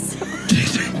anus.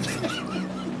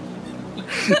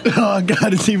 Oh,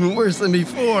 God, it's even worse than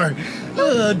before.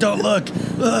 Don't look.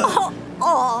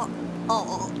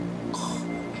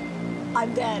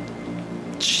 I'm dead.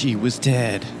 She was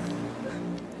dead.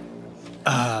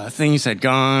 Things had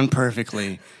gone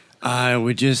perfectly. I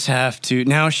would just have to.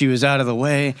 Now she was out of the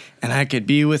way, and I could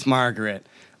be with Margaret.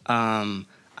 I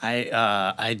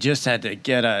just had to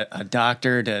get a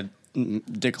doctor to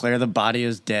declare the body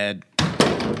as dead.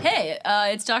 Hey,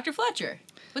 it's Dr. Fletcher.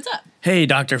 What's up? Hey,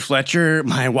 Dr. Fletcher,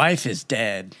 my wife is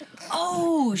dead.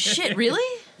 Oh, shit,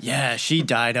 really? Yeah, she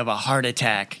died of a heart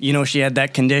attack. You know, she had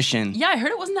that condition. Yeah, I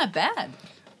heard it wasn't that bad.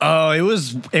 Oh, it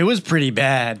was pretty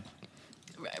bad.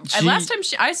 Last time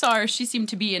I saw her, she seemed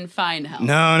to be in fine health.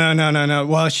 No.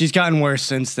 Well, she's gotten worse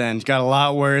since then. Got a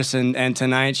lot worse, and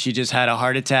tonight she just had a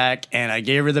heart attack, and I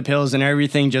gave her the pills and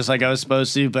everything just like I was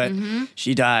supposed to, but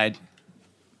she died.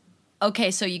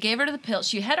 Okay, so you gave her the pills.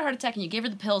 She had a heart attack, and you gave her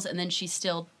the pills, and then she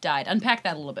still died. Unpack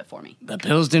that a little bit for me. The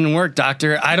pills didn't work,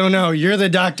 doctor. I don't know. You're the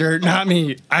doctor, not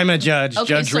me. I'm a judge, Okay,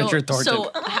 Judge Richard Thornton.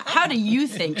 So how do you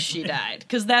think she died?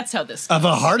 Because that's how this Of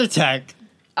a heart attack.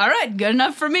 All right, good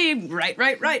enough for me. Right.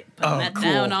 Putting that cool.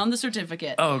 down on the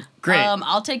certificate. Oh, great.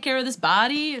 I'll take care of this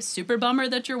body. Super bummer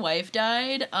that your wife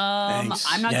died. Thanks.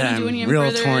 I'm not going to do any I'm real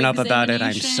further torn up about it.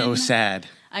 I'm so examination. sad.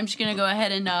 I'm just going to go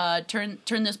ahead and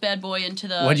turn this bad boy into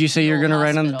the. What'd you say you're going to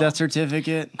write on the hospital. death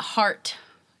certificate? Heart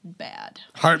bad.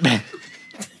 Heart bad.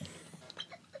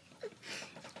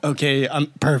 Okay, I'm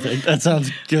perfect. That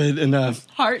sounds good enough.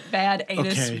 Heart bad,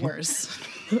 anus Okay. worse.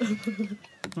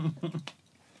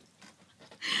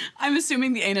 I'm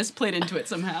assuming the anus played into it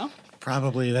somehow.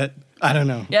 Probably that. I don't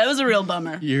know. Yeah, it was a real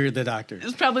bummer. You're the doctor. It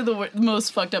was probably the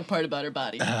most fucked up part about her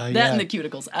body. That yeah. and the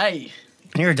cuticles.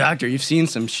 You're a doctor. You've seen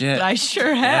some shit. I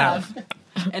sure have.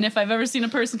 And if I've ever seen a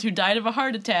person who died of a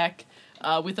heart attack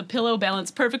with a pillow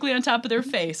balanced perfectly on top of their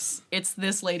face, it's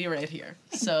this lady right here.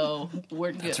 So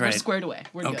we're good. That's right. We're squared away.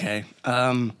 We're good. Okay.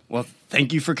 Well,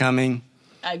 thank you for coming,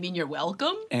 I mean, you're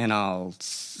welcome. and I'll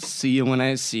see you when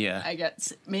I see you. I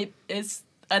guess maybe it's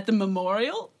at the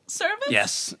memorial service.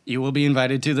 Yes, you will be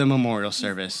invited to the memorial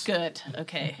service. Good.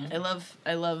 Okay. I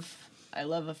love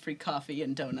a free coffee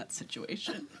and donut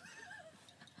situation.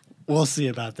 We'll see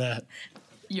about that.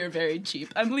 You're very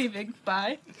cheap. I'm leaving.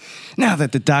 Bye. Now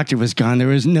that the doctor was gone, there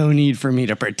was no need for me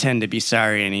to pretend to be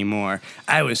sorry anymore.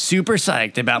 I was super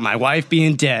psyched about my wife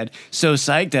being dead, so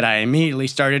psyched that I immediately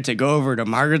started to go over to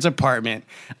Margaret's apartment.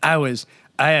 I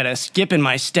had a skip in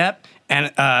my step,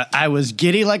 and I was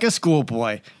giddy like a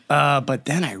schoolboy. But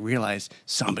then I realized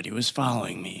somebody was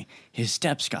following me. His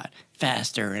steps got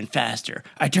faster and faster.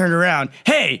 I turned around.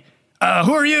 Hey,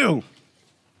 who are you?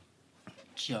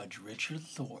 Judge Richard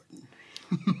Thornton.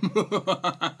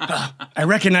 I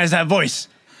recognize that voice.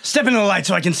 Step into the light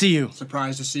so I can see you.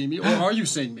 Surprised to see me, or are you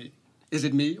seeing me? Is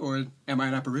it me, or am I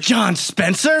an apparition? John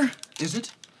Spencer? Is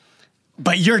it?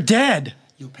 But you're dead.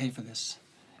 You'll pay for this.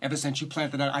 Ever since you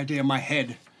planted that idea in my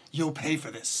head, you'll pay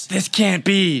for this. This can't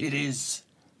be. It is.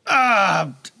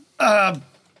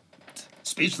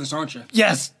 Speechless, aren't you?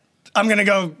 Yes. I'm gonna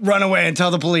go run away and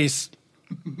tell the police.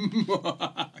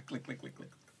 Click, click, click, click.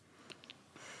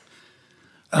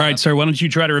 All right, sir, why don't you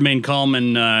try to remain calm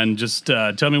and just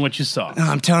tell me what you saw. No,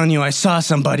 I'm telling you, I saw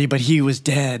somebody, but he was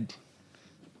dead.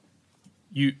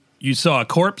 You saw a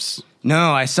corpse?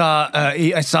 No, I saw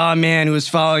a man who was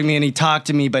following me, and he talked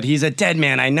to me, but he's a dead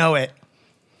man. I know it.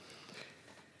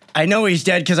 I know he's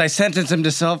dead because I sentenced him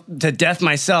to death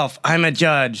myself. I'm a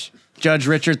judge. Judge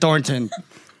Richard Thornton.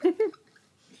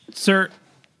 Sir,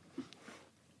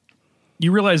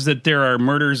 you realize that there are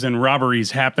murders and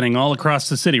robberies happening all across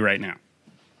the city right now.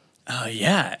 Oh,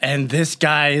 yeah, and this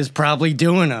guy is probably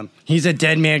doing them. He's a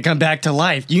dead man come back to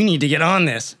life. You need to get on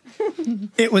this.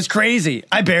 It was crazy.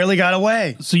 I barely got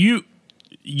away. So you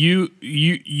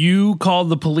called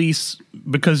the police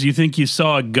because you think you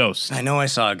saw a ghost. I know I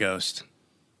saw a ghost.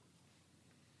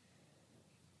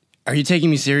 Are you taking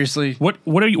me seriously? What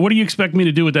do you expect me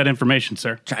to do with that information,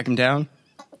 sir? Track him down?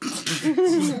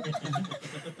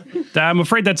 I'm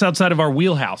afraid that's outside of our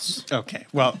wheelhouse. Okay.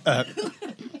 Well,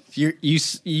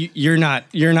 you're not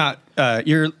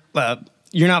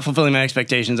fulfilling my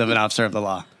expectations of an officer of the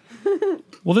law.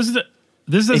 Well, this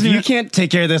doesn't. If you can't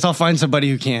take care of this, I'll find somebody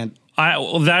who can.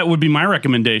 Well, that would be my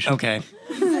recommendation. Okay.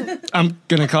 I'm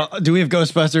gonna call. Do we have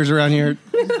Ghostbusters around here?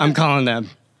 I'm calling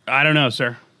them. I don't know,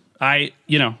 sir.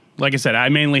 Like I said, I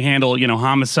mainly handle,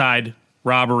 homicide,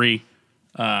 robbery.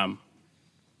 The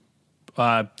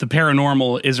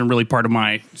paranormal isn't really part of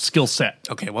my skill set.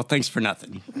 Okay, well, thanks for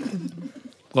nothing.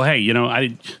 Well, hey,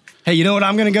 Hey, you know what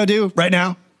I'm gonna go do right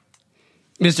now,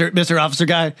 Mr. Officer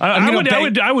Guy?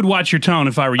 I would watch your tone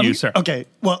if I were you, sir. Okay,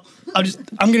 well,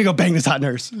 I'm gonna go bang this hot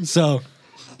nurse. So,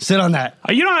 sit on that.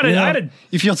 You know how to.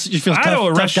 You feel tough. I had to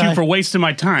arrest tough guy. you for wasting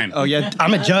my time. Oh yeah,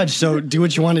 I'm a judge, so do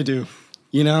what you want to do.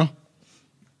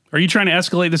 Are you trying to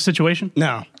escalate this situation?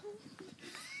 No.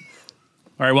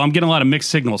 All right, well, I'm getting a lot of mixed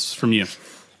signals from you,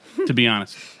 to be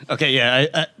honest. Okay,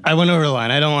 yeah, I went over the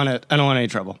line. I don't want any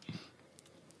trouble.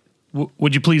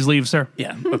 Would you please leave, sir?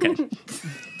 Yeah, okay.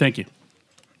 Thank you.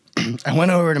 I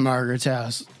went over to Margaret's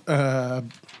house. Oh,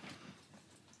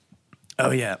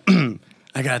 yeah.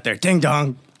 I got there. Ding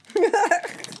dong.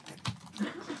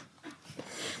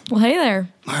 Well, hey there.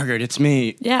 Margaret, it's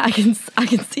me. Yeah, I can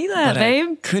see that, But babe.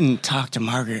 I couldn't talk to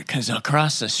Margaret because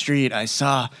across the street I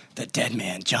saw the dead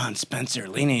man, John Spencer,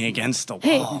 leaning against the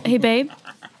wall. Hey, babe.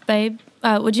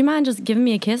 Would you mind just giving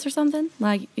me a kiss or something?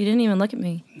 Like, you didn't even look at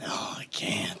me. No, I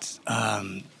can't.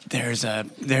 There's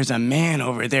a man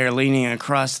over there leaning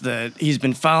across he's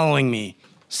been following me.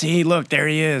 See, look, there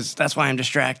he is. That's why I'm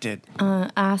distracted.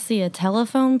 I see a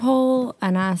telephone pole,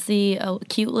 and I see a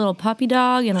cute little puppy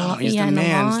dog, and he's the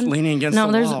man leaning against the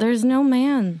wall. No, there's no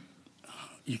man.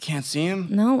 You can't see him?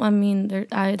 No, I mean,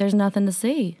 there's nothing to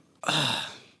see.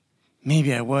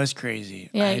 Maybe I was crazy.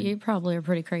 Yeah, you probably are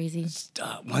pretty crazy.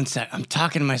 One sec. I'm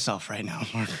talking to myself right now,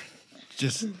 Margaret.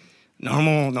 Just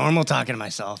normal talking to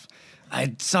myself.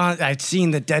 I'd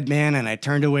seen the dead man, and I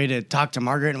turned away to talk to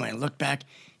Margaret, and when I looked back,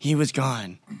 he was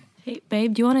gone. Hey,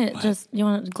 babe, do you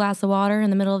want a glass of water in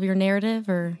the middle of your narrative,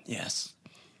 or? Yes.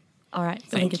 All right.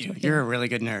 Thank you. You're a really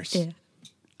good nurse. Yeah,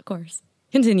 of course.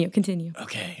 Continue.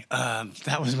 Okay.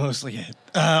 That was mostly it.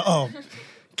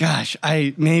 Gosh,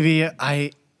 I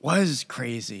was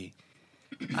crazy.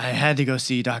 I had to go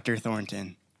see Dr.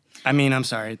 Thornton. I'm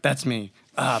sorry. That's me.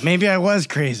 Maybe I was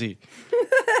crazy.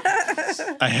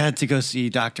 I had to go see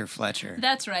Dr. Fletcher.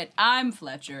 That's right. I'm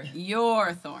Fletcher.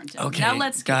 You're Thornton. Okay, now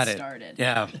let's get it. started.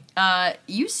 Yeah.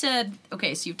 You said,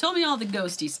 okay, so you've told me all the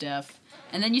ghosty stuff,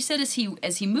 and then you said as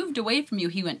he moved away from you,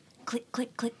 he went click,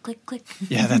 click, click, click, click.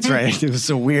 Yeah, that's right. It was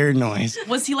a weird noise.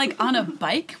 Was he like on a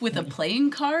bike with a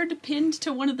playing card pinned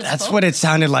to one of the That's spokes? what it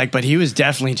sounded like, but he was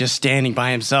definitely just standing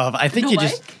by himself. I think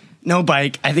No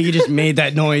bike. I think he just made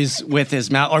that noise with his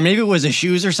mouth. Or maybe it was his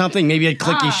shoes or something. Maybe he had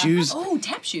clicky shoes. Oh,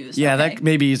 tap shoes. Yeah, okay. that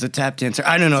maybe he's a tap dancer.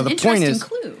 I don't know. It's The an point is,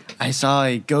 interesting clue. I saw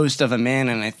a ghost of a man,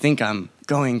 and I think I'm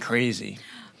going crazy.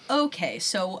 Okay,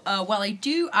 so while I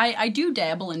do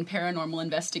dabble in paranormal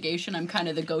investigation, I'm kind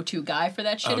of the go-to guy for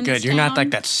that shit. Oh, in good. this You're not town.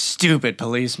 like that stupid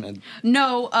policeman.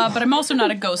 No, but I'm also not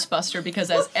a Ghostbuster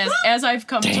because as I've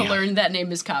come to Damn. learn, that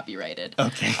name is copyrighted.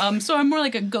 Okay. So I'm more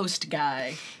like a ghost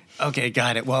guy. Okay,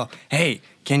 got it. Well, hey,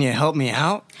 can you help me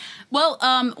out? Well,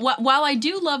 while I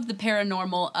do love the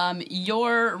paranormal,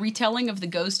 your retelling of the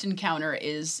ghost encounter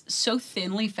is so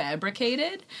thinly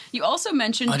fabricated. You also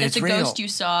mentioned But that it's the real. ghost you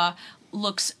saw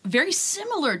looks very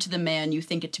similar to the man you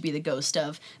think it to be the ghost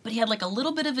of, but he had like a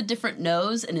little bit of a different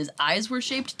nose and his eyes were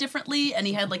shaped differently and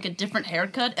he had like a different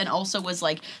haircut and also was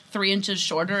like 3 inches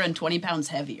shorter and 20 pounds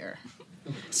heavier.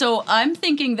 So I'm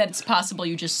thinking that it's possible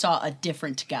you just saw a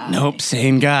different guy. Nope,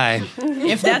 same guy.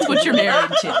 If that's what you're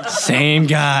married to. Same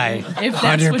guy. If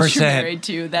that's 100%. what you're married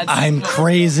to, that's I'm what-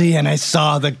 crazy and I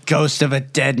saw the ghost of a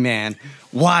dead man.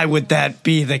 Why would that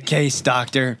be the case,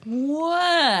 Doctor?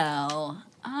 Well,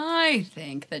 I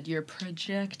think that you're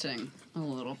projecting a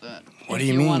little bit. What do if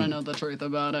you you mean? want to know the truth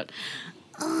about it.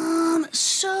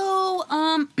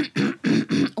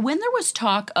 When there was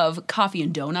talk of coffee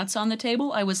and donuts on the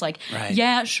table, I was like, Right.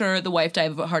 yeah, sure, the wife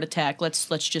died of a heart attack. Let's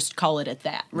just call it at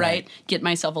that, right? Get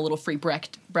myself a little free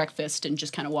breakfast and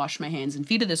just kind of wash my hands and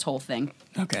feet of this whole thing.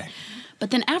 Okay. But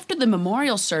then after the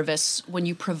memorial service, when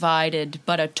you provided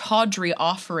but a tawdry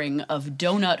offering of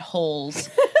donut holes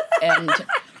and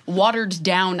watered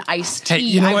down iced tea, Hey,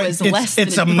 you know I what? was less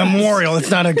It's a than impressed. memorial.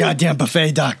 It's not a goddamn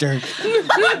buffet, doctor.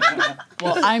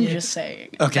 Well, I'm just saying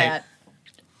Okay. that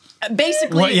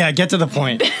basically, Well, yeah, get to the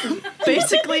point.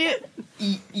 basically,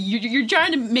 you're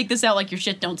trying to make this out like your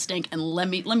shit don't stink, and let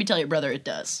me tell you, brother, it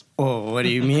does. Oh, what do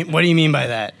you mean? What do you mean by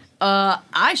that?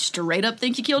 I straight up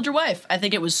think you killed your wife. I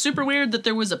think it was super weird that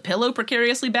there was a pillow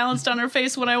precariously balanced on her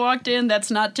face when I walked in. That's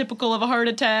not typical of a heart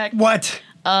attack. What?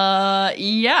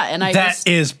 Yeah, and I That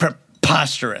is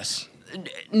preposterous.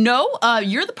 No,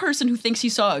 you're the person who thinks he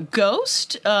saw a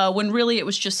ghost, when really it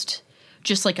was just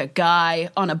like a guy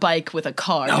on a bike with a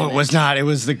car. No, in it was not. It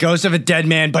was the ghost of a dead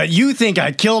man. But you think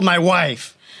I killed my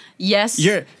wife? Yes.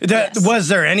 Yes. Was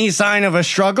there any sign of a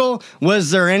struggle?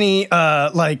 Was there any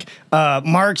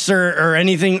marks or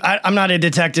anything? I'm not a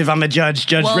detective. I'm a judge,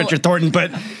 Judge Richard Thornton.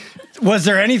 But was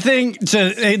there anything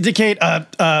to indicate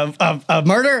a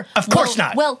murder? Of course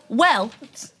not. Well.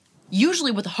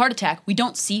 Usually with a heart attack, we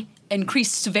don't see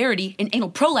increased severity in anal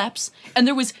prolapse, and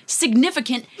there was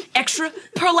significant extra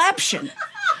prolapsion.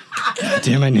 God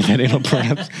damn, I knew that anal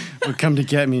prolapse would come to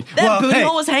get me. That booty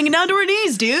hole was hanging down to her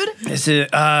knees, dude. This is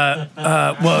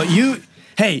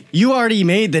you already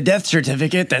made the death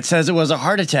certificate that says it was a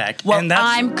heart attack. Well, and that's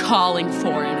I'm calling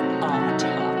for an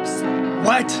autopsy.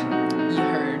 what? You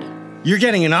heard. You're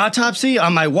getting an autopsy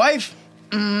on my wife?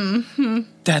 Mm-hmm.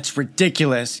 That's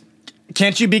ridiculous.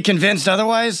 Can't you be convinced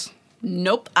otherwise?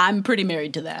 Nope, I'm pretty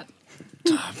married to that.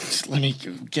 Just let me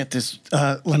get this.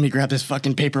 Let me grab this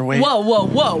fucking paperweight.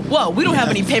 Whoa. We don't have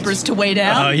any papers to weigh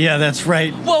down. Oh, yeah, that's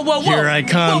right. Whoa. Here I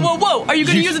come. Whoa. Are you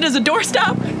going to use it as a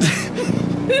doorstop?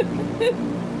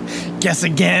 Guess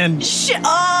again. Shit.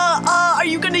 Are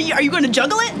you gonna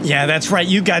juggle it? Yeah, that's right.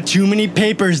 You got too many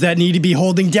papers that need to be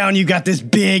holding down. You got this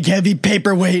big, heavy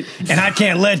paperweight, and I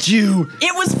can't let you.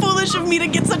 It was foolish of me to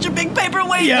get such a big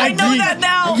paperweight. I know that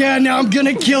now. Yeah, now I'm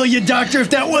gonna kill you, doctor, if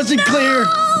that wasn't clear.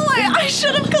 I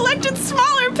should have collected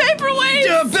smaller paperweights.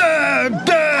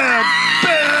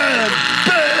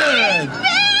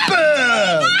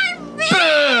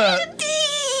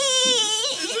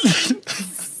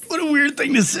 What a weird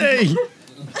thing to say.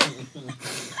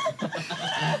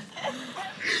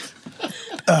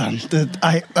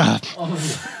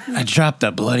 I dropped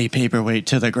the bloody paperweight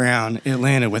to the ground. It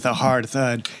landed with a hard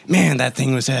thud. Man, that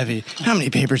thing was heavy. How many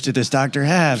papers did this doctor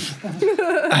have?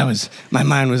 My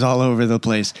mind was all over the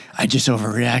place. I just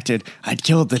overreacted. I'd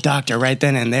killed the doctor right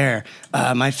then and there.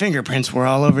 My fingerprints were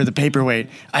all over the paperweight.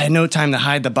 I had no time to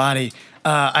hide the body.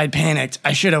 I'd panicked.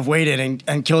 I should have waited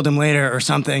and killed him later or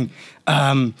something.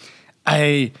 I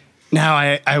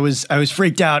was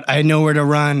freaked out. I had nowhere to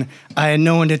run. I had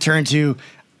no one to turn to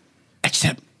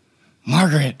except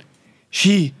Margaret.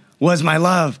 She was my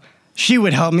love. She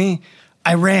would help me.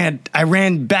 I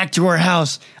ran back to her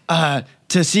house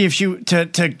to see if to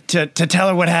tell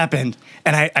her what happened.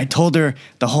 And I told her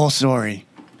the whole story.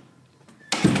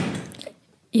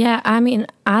 Yeah, I mean,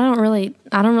 I don't really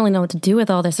know what to do with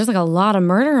all this. There's like a lot of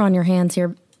murder on your hands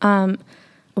here.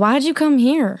 Why'd you come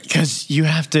here? Because you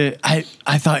have to. I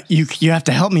thought you have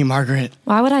to help me, Margaret.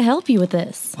 Why would I help you with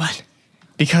this? What?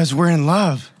 Because we're in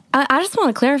love. I just want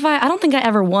to clarify. I don't think I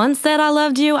ever once said I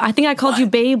loved you. I think I called you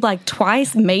babe like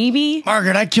twice, maybe.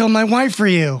 Margaret, I killed my wife for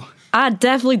you. I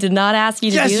definitely did not ask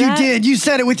you to do that. Yes, you did. You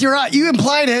said it with your eye. You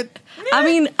implied it. I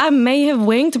mean, I may have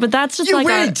winked, but that's just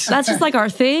winked. that's just like our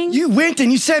thing. You winked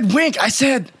and you said wink. I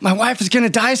said my wife is gonna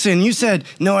die soon. You said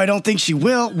no, I don't think she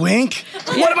will. Wink.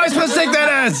 What am I supposed to take that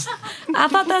as? I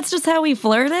thought that's just how we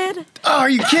flirted. Oh, are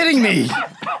you kidding me?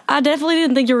 I definitely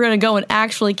didn't think you were gonna go and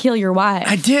actually kill your wife.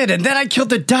 I did, and then I killed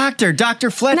the doctor, Dr.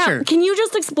 Fletcher. Now, can you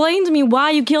just explain to me why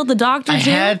you killed the doctor? I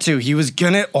had to. He was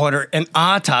gonna order an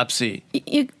autopsy.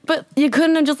 But you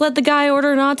couldn't have just let the guy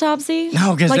order an autopsy?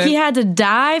 No, because he had to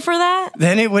die for that.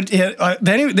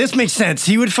 Then this makes sense.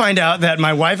 He would find out that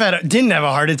my wife didn't have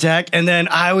a heart attack, and then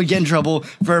I would get in trouble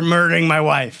for murdering my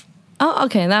wife. Oh,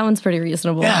 okay, that one's pretty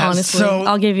reasonable. Yeah, honestly, so-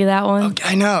 I'll give you that one. Okay,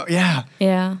 I know. Yeah.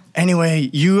 Yeah. Anyway,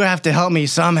 you have to help me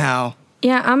somehow.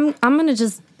 Yeah, I'm gonna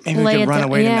just Maybe we lay could it run down.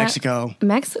 away to Yeah. Mexico.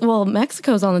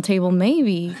 Mexico's on the table,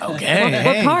 maybe. Okay.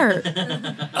 What part?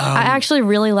 I actually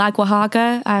really like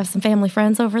Oaxaca. I have some family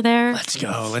friends over there. Let's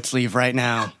go. Let's leave right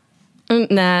now.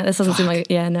 Nah, this doesn't seem like.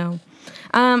 Yeah, no.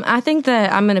 I think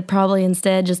that I'm gonna probably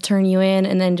instead just turn you in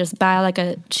and then just buy like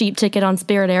a cheap ticket on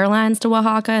Spirit Airlines to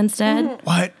Oaxaca instead.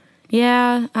 What?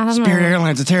 Yeah, I don't Spirit know.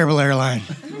 Airlines a terrible airline.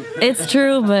 It's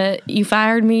true, but you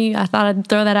fired me. I thought I'd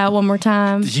throw that out one more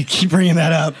time. You keep bringing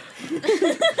that up.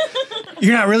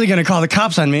 You're not really going to call the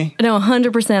cops on me. No,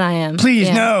 100% I am. Please,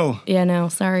 Yeah. no. Yeah, no,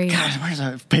 sorry. God, where's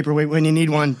a paperweight when you need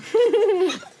one?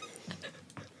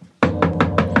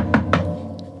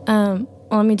 Well,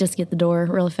 let me just get the door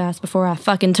really fast before I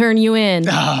fucking turn you in.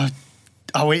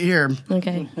 I'll wait here.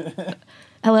 Okay.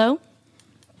 Hello?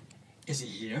 Is he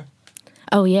here?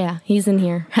 Oh yeah, he's in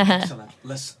here. Excellent.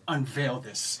 Let's unveil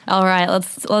this. All right,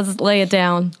 let's lay it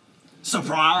down.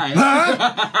 Surprise!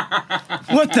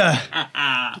 What the?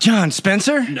 John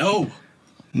Spencer? No.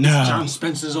 No. John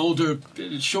Spencer's older,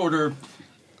 shorter,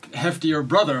 heftier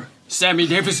brother, Sammy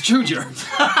Davis Jr.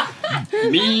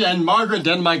 Me and Margaret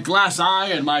and my glass eye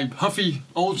and my huffy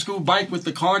old school bike with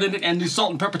the card in it and the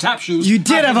salt and pepper tap shoes. You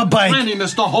did have a bike. Planning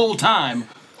this the whole time.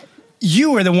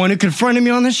 You were the one who confronted me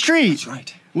on the street. That's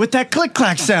right. With that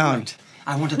click-clack sound.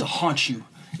 Right. I wanted to haunt you.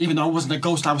 Even though I wasn't a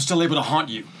ghost, I was still able to haunt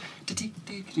you.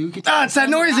 It's that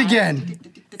noise again.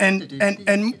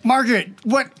 And Margaret,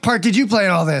 what part did you play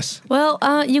in all this? Well,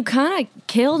 you kind of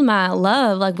killed my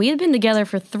love. Like, we had been together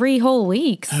for 3 whole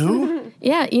weeks. Who?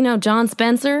 Yeah, you know, John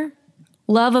Spencer,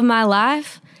 love of my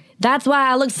life. That's why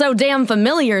I look so damn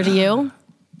familiar to you.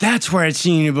 That's where I'd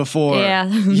seen you before. Yeah.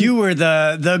 You were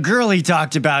the girl he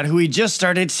talked about who he just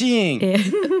started seeing.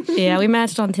 Yeah, we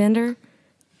matched on Tinder.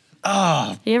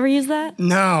 Oh. You ever use that?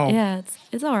 No. Yeah,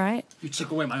 it's all right. You took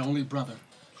away my only brother.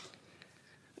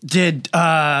 Did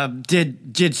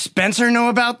Spencer know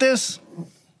about this?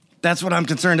 That's what I'm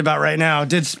concerned about right now.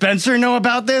 Did Spencer know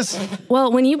about this?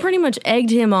 Well, when you pretty much egged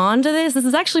him on to this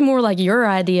is actually more like your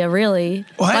idea, really.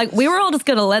 What? Like, we were all just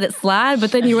gonna let it slide,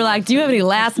 but then you were like, do you have any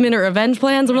last-minute revenge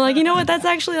plans? And we're like, you know what, that's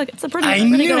actually, like, it's a pretty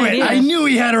good idea. I knew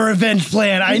he had a revenge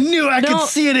plan. I knew I could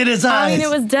see it in his eyes. I mean,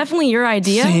 it was definitely your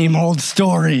idea. Same old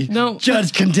story. No.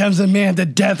 Judge condemns a man to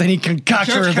death and he concocts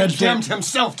a Judge revenge plan. condemned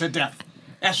himself to death.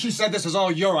 As she said, this is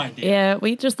all your idea. Yeah,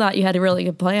 we just thought you had a really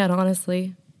good plan,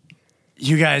 honestly.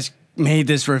 You guys made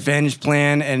this revenge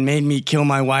plan and made me kill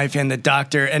my wife and the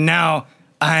doctor, and now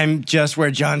I'm just where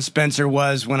John Spencer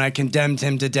was when I condemned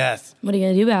him to death. What are you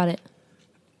gonna do about it?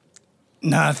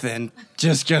 Nothing.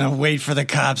 Just gonna wait for the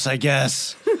cops, I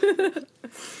guess.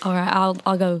 All right,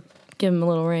 I'll go give him a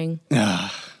little ring. I'm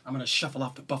gonna shuffle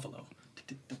off the buffalo.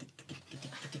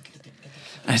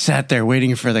 I sat there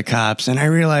waiting for the cops, and I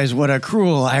realized what a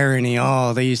cruel irony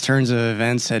all these turns of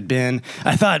events had been.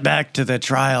 I thought back to the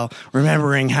trial,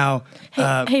 remembering how...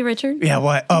 Hey, Richard? Yeah,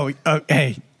 what? Oh,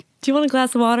 hey. Do you want a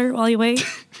glass of water while you wait?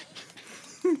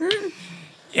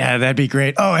 Yeah, that'd be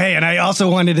great. Oh, hey, and I also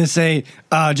wanted to say,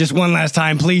 just one last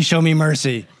time, please show me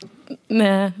mercy.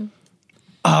 Nah.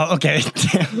 Oh, okay.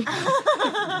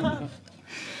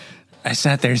 I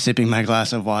sat there sipping my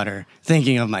glass of water,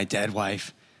 thinking of my dead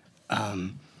wife.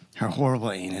 Her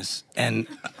horrible anus, and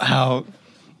how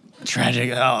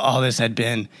tragic all this had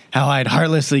been, how I'd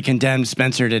heartlessly condemned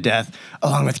Spencer to death,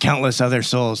 along with countless other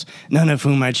souls, none of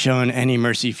whom I'd shown any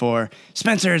mercy for.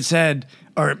 Spencer had said,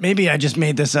 or maybe I just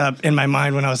made this up in my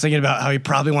mind when I was thinking about how he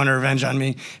probably wanted revenge on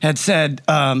me, had said,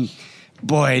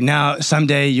 boy, now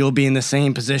someday you'll be in the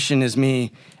same position as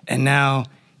me, and now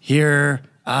here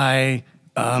I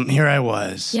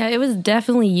was. Yeah, it was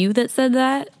definitely you that said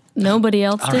that. Nobody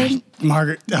else All did. right,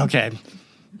 Margaret. Okay,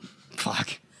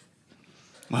 fuck.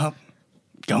 Well,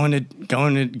 going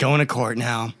to court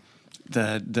now.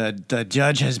 The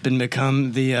judge has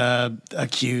become the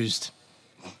accused.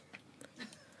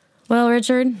 Well,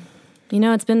 Richard, you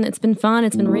know it's been fun.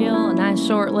 It's been real. A nice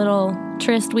short little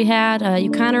tryst we had.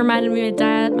 You kind of reminded me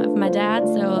of my dad.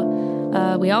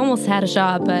 So we almost had a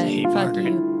shot, but fuck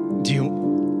you.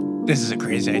 This is a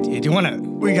crazy idea. Do you want to?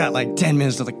 We got like 10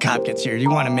 minutes till the cop gets here. Do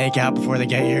you want to make out before they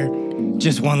get here?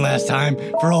 Just one last time,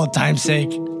 for old time's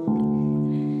sake.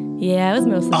 Yeah, it was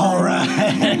mostly. All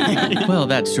right. Well,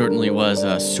 that certainly was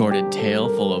a sordid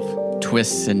tale full of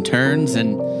twists and turns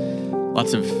and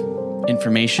lots of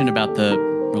information about the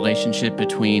relationship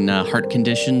between heart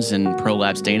conditions and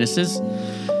prolapsed anuses.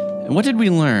 And what did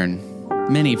we learn?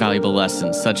 Many valuable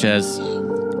lessons, such as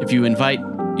if you invite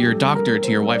your doctor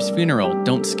to your wife's funeral,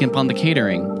 don't skimp on the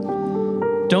catering.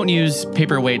 Don't use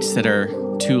paperweights that are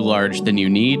too large than you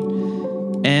need.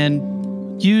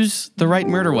 And use the right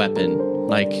murder weapon,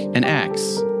 like an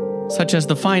axe, such as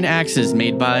the fine axes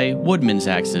made by Woodman's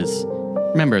Axes.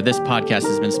 Remember, this podcast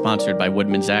has been sponsored by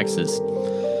Woodman's Axes.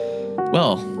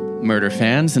 Well, murder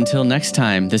fans, until next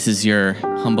time, this is your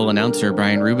humble announcer,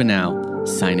 Brian Rubinow,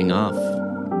 signing off.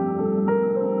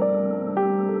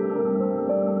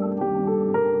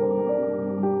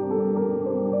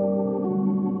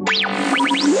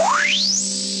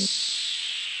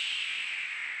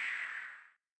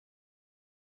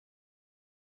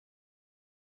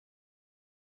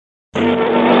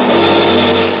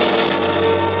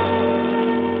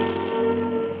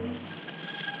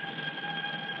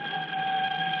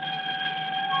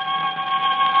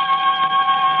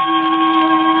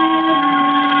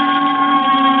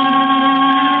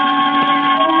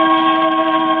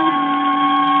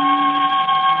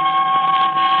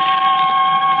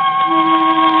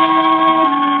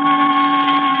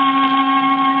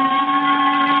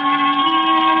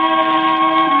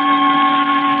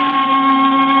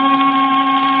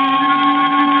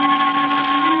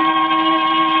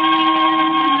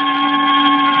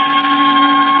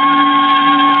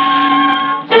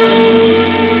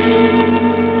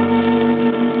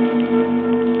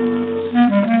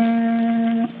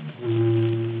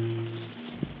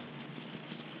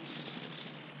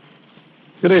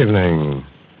 Good evening,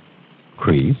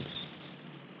 creeps.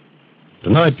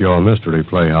 Tonight, your Mystery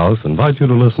Playhouse invites you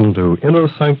to listen to Inner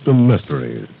Sanctum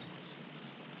Mysteries.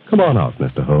 Come on out,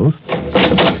 Mr. Host.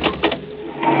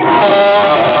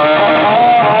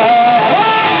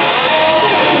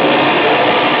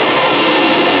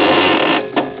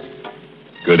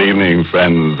 Good evening,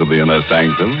 friends of the Inner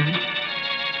Sanctum.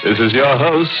 This is your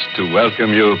host to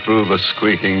welcome you through the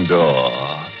squeaking door.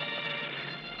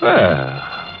 Well,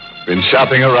 been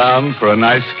shopping around for a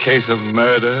nice case of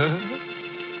murder?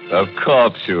 Of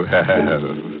course you have.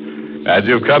 And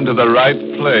you've come to the right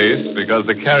place because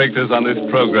the characters on this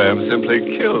program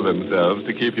simply kill themselves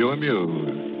to keep you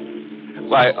amused.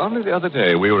 Why, only the other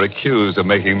day we were accused of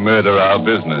making murder our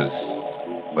business.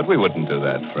 But we wouldn't do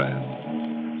that,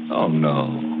 friend. Oh, no.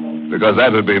 Because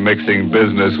that would be mixing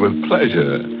business with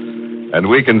pleasure. And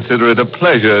we consider it a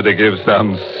pleasure to give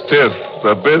some stiff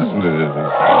the business.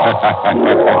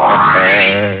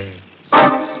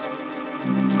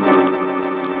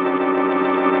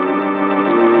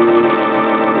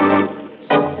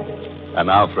 And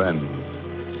now, friends,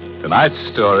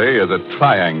 tonight's story is a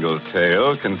triangle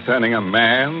tale concerning a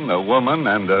man, a woman,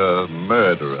 and a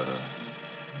murderer.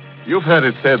 You've heard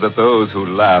it said that those who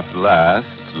laugh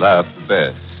last laugh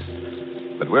best.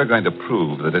 But we're going to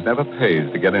prove that it never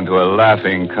pays to get into a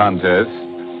laughing contest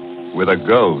with a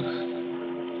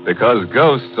ghost. Because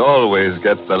ghosts always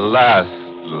get the last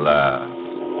laugh.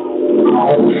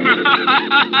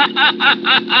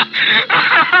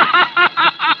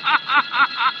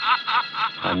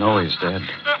 I know he's dead.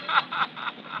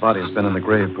 Body's been in the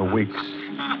grave for weeks.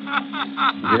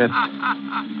 Yet,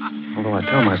 although I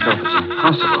tell myself it's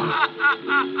impossible,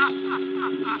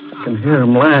 I can hear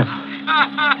him laugh.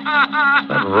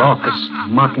 That raucous,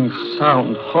 mocking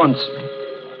sound haunts me.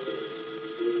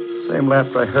 Same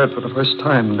laughter I heard for the first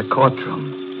time in the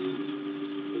courtroom.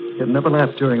 He had never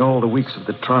laughed during all the weeks of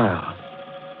the trial.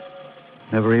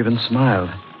 Never even smiled.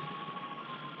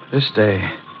 This day,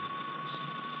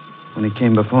 when he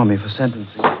came before me for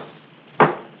sentencing.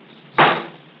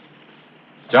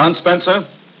 John Spencer,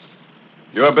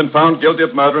 you have been found guilty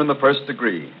of murder in the first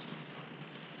degree.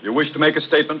 You wish to make a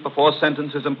statement before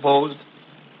sentence is imposed?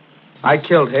 I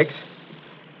killed Hicks.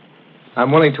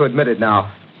 I'm willing to admit it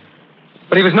now.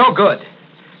 But he was no good.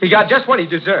 He got just what he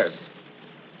deserved.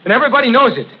 And everybody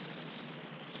knows it.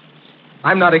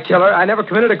 I'm not a killer. I never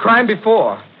committed a crime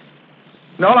before.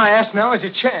 And all I ask now is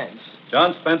a chance.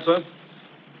 John Spencer,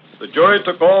 the jury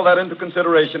took all that into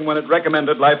consideration when it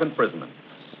recommended life imprisonment.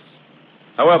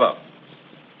 However,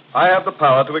 I have the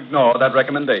power to ignore that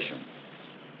recommendation.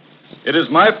 It is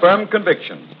my firm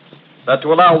conviction that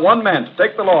to allow one man to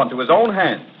take the law into his own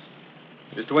hands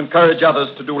is to encourage others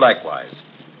to do likewise.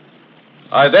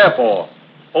 I therefore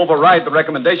override the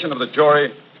recommendation of the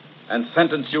jury and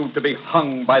sentence you to be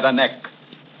hung by the neck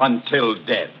until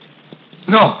dead.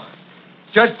 No.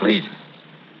 Judge, please.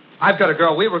 I've got a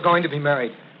girl. We were going to be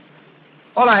married.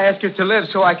 All I ask is to live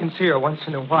so I can see her once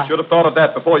in a while. You should have thought of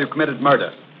that before you committed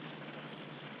murder.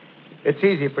 It's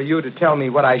easy for you to tell me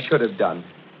what I should have done.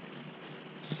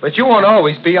 But you won't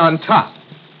always be on top.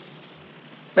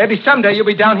 Maybe someday you'll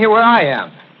be down here where I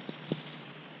am.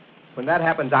 When that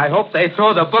happens, I hope they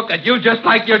throw the book at you just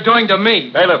like you're doing to me.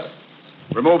 Bailiff,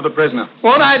 remove the prisoner.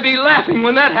 Won't I be laughing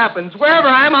when that happens? Wherever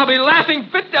I am, I'll be laughing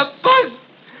fit to buzz.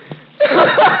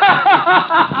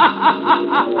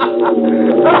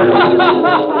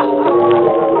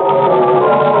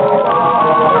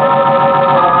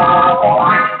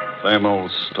 Same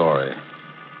old story.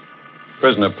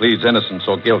 Prisoner pleads innocence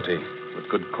or guilty with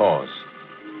good cause.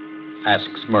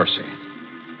 Asks mercy.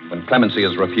 When clemency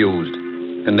is refused,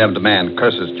 condemned man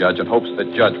curses judge and hopes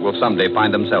that judge will someday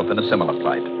find himself in a similar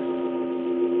plight.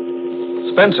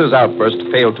 Spencer's outburst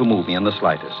failed to move me in the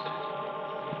slightest.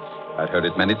 I'd heard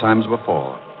it many times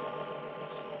before.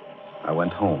 I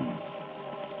went home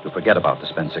to forget about the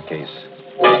Spencer case.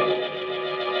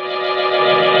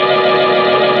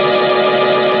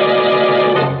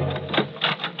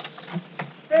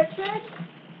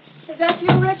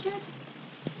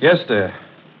 Yes, dear.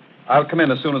 I'll come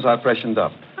in as soon as I've freshened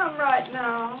up. Come right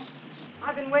now.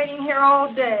 I've been waiting here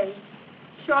all day.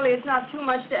 Surely it's not too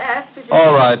much to ask.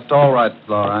 All right,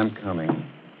 Laura. I'm coming.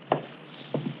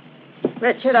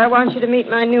 Richard, I want you to meet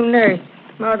my new nurse,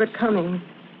 Margaret Cummings.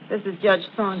 This is Judge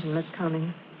Thornton, Miss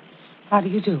Cummings. How do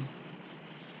you do?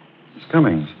 Miss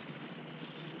Cummings,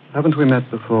 haven't we met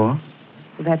before?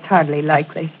 That's hardly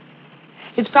likely.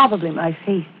 It's probably my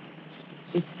face.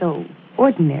 It's so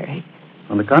ordinary.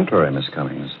 On the contrary, Miss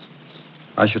Cummings.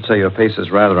 I should say your face is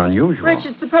rather unusual.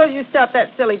 Richard, suppose you stop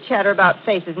that silly chatter about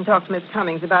faces and talk to Miss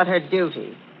Cummings about her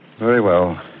duties. Very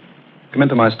well. Come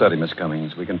into my study, Miss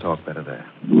Cummings. We can talk better there.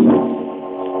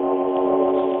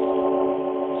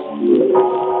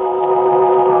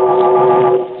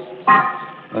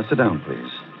 Now, sit down,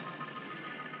 please.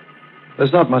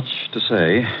 There's not much to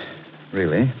say,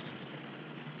 really.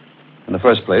 In the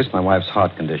first place, my wife's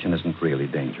heart condition isn't really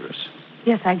dangerous.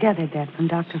 Yes, I gathered that from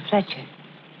Dr. Fletcher.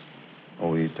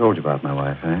 Oh, he told you about my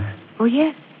wife, eh? Oh,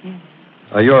 yes.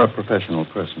 You're a professional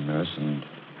person, nurse, and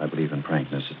I believe in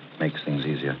frankness. It makes things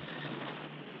easier.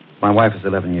 My wife is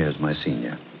 11 years my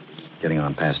senior, getting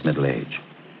on past middle age.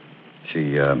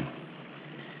 She,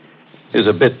 is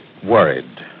a bit worried.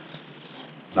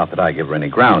 Not that I give her any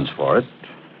grounds for it.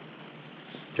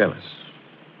 Jealous.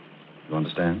 You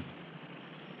understand?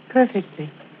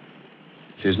 Perfectly.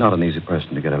 She's not an easy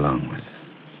person to get along with.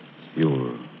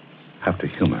 You'll have to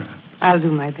humor her. I'll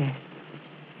do my best.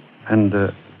 And,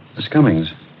 Miss Cummings,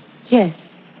 Yes.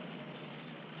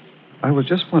 I was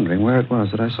just wondering where it was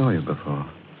that I saw you before.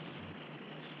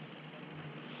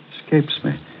 Escapes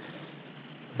me.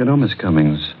 You know, Miss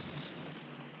Cummings,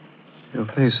 your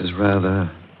face is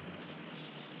rather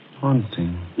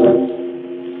haunting.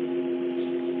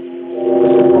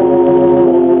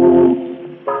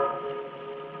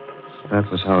 That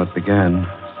was how it began.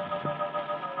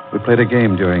 We played a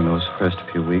game during those first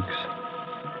few weeks.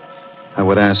 I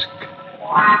would ask,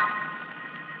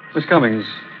 Miss Cummings,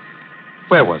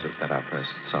 where was it that I first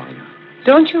saw you?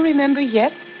 Don't you remember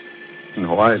yet?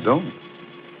 No, I don't.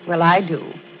 Well, I do.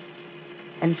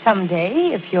 And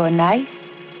someday, if you're nice,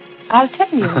 I'll tell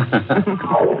you.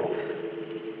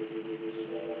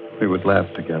 We would laugh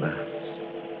together.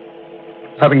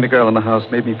 Having the girl in the house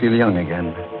made me feel young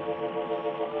again.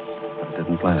 But it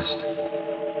didn't last.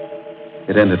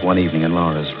 It ended one evening in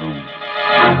Laura's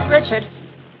room. Richard,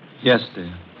 Yes,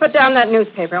 dear. put down that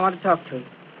newspaper. I want to talk to you.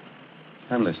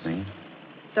 I'm listening.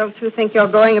 Don't you think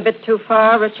you're going a bit too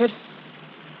far, Richard?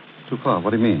 Too far. What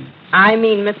do you mean? I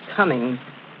mean Miss Cummings.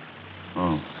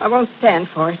 Oh. I won't stand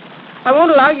for it. I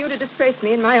won't allow you to disgrace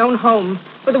me in my own home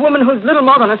with a woman who's little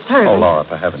more than a servant. Oh, Laura,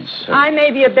 for heaven's sake. I may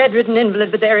be a bedridden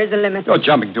invalid, but there is a limit. You're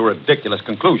jumping to ridiculous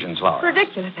conclusions, Laura.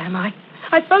 Ridiculous, am I?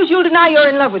 I suppose you'll deny you're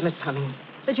in love with Miss Cummings.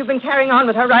 That you've been carrying on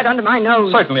with her right under my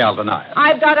nose. Certainly I'll deny it.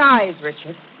 I've got eyes,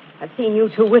 Richard. I've seen you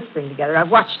two whispering together.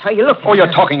 I've watched how you look at Oh, you're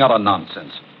her. talking utter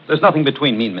nonsense. There's nothing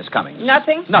between me and Miss Cummings.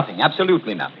 Nothing? Nothing.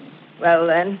 Absolutely nothing. Well,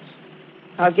 then,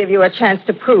 I'll give you a chance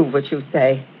to prove what you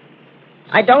say.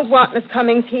 I don't want Miss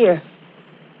Cummings here.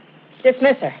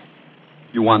 Dismiss her.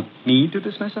 You want me to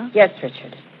dismiss her? Yes,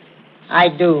 Richard. I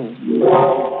do.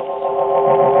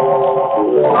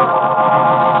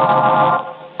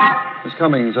 Miss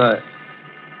Cummings, well,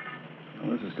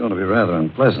 this is going to be rather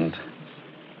unpleasant.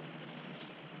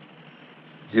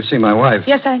 You see my wife?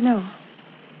 Yes, I know.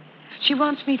 She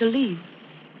wants me to leave.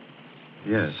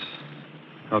 Yes.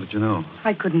 How did you know?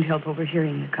 I couldn't help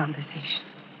overhearing the conversation.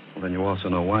 Well, then you also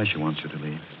know why she wants you to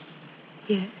leave.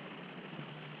 Yes.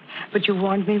 But you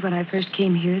warned me when I first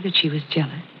came here that she was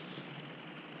jealous.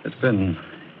 It's been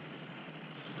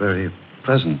very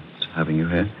pleasant having you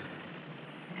here.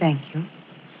 Thank you.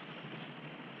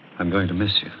 I'm going to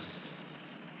miss you.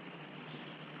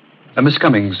 Miss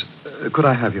Cummings, could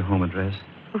I have your home address?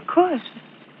 Of course.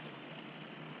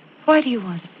 Why do you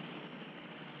want it?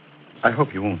 I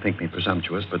hope you won't think me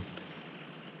presumptuous, but,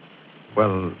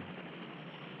 well,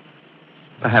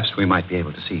 perhaps we might be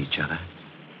able to see each other.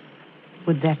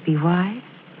 Would that be wise?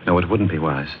 No, it wouldn't be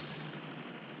wise.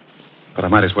 But I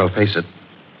might as well face it.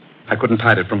 I couldn't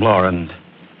hide it from Laura, and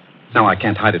now I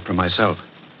can't hide it from myself.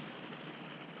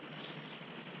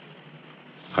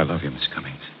 I love you, Miss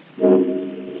Cummings.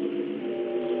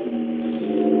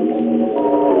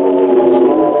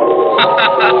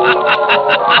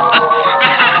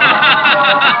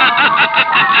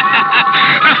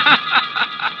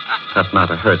 That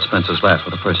matter hurt Spencer's laugh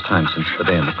for the first time since the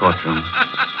day in the courtroom.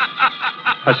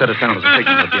 I set it down as a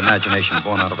figment of the imagination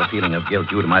born out of a feeling of guilt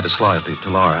due to my disloyalty to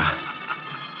Laura.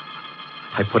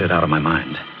 I put it out of my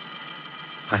mind.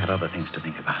 I had other things to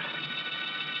think about.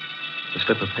 The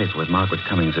slip of paper with Margaret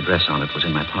Cummings' address on it was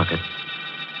in my pocket.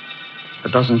 a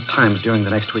dozen times during the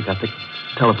next week. I think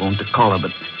telephoned to call her,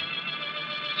 but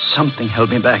something held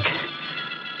me back.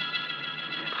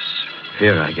 It was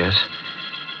fear, I guess.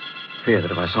 Fear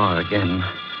that if I saw her again,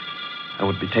 I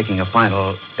would be taking a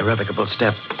final, irrevocable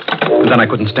step. And then I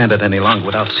couldn't stand it any longer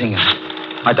without seeing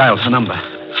her. I dialed her number.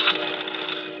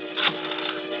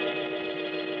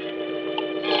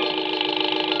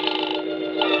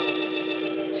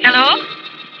 Hello?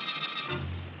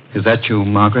 Is that you,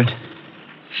 Margaret?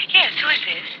 Yes, who is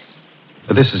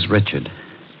this? This is Richard.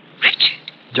 Richard?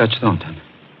 Judge Thornton.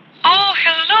 Oh,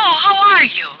 hello. How are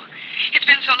you? It's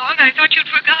been so long, I thought you'd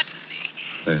forgotten me.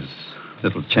 There's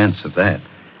little chance of that.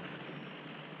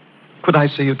 Could I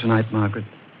see you tonight, Margaret?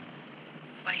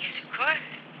 Why, yes, of course.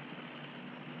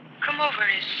 Come over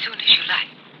as soon as you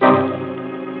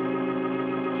like.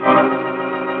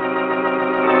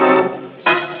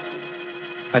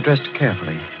 I dressed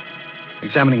carefully.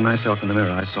 Examining myself in the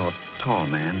mirror, I saw a tall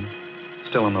man,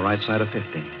 still on the right side of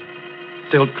 50.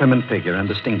 Still trim in figure and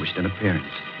distinguished in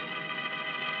appearance.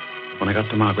 When I got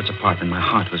to Margaret's apartment, my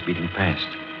heart was beating fast.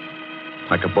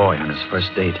 Like a boy on his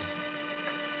first date.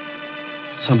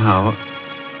 Somehow,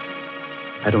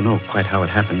 I don't know quite how it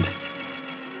happened.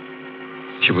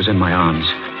 She was in my arms.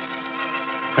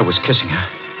 I was kissing her.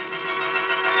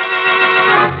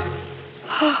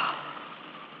 Oh,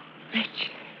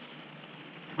 Richard.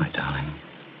 My darling.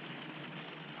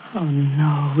 Oh,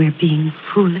 no, we're being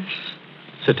foolish.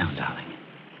 Sit down, darling.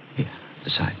 Here,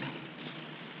 beside me.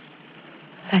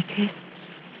 Like this?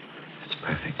 That's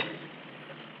perfect.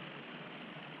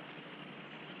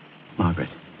 Margaret.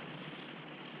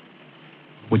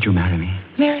 Would you marry me?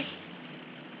 Mary,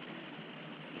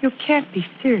 you can't be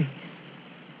serious.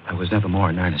 I was never more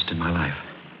in earnest in my life.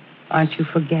 Aren't you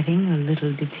forgetting a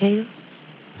little detail?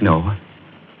 No,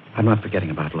 I'm not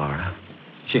forgetting about Laura.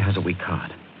 She has a weak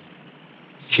heart.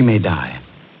 She may die.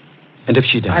 And if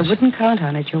she does... I wouldn't count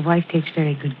on it. Your wife takes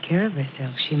very good care of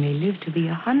herself. She may live to be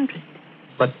 100.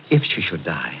 But if she should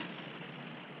die,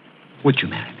 would you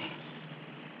marry me?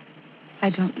 I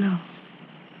don't know.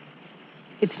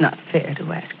 It's not fair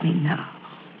to ask me now.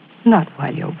 Not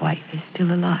while your wife is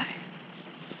still alive.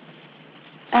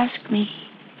 Ask me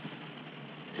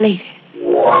later.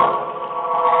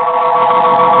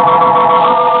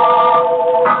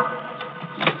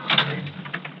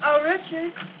 Oh,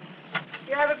 Richard.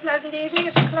 You have a pleasant evening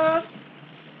at the club?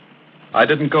 I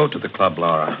didn't go to the club,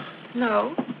 Laura.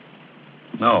 No.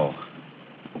 No.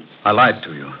 I lied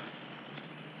to you.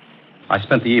 I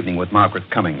spent the evening with Margaret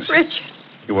Cummings. Richard.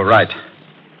 You were right.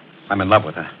 I'm in love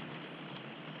with her.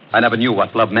 I never knew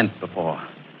what love meant before.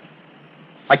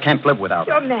 I can't live without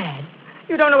her. You're mad.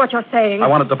 You don't know what you're saying. I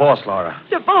want a divorce, Laura.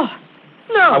 Divorce?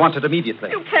 No. I want it immediately.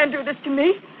 You can't do this to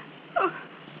me.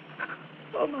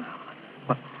 Oh, my heart.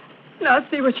 What? Now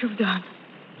see what you've done.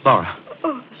 Laura.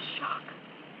 Oh, the shock.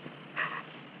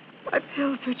 My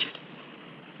pills, Richard.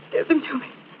 Give them to me.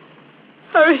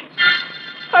 Hurry.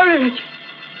 Hurry, Richard.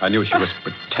 I knew she was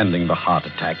pretending the heart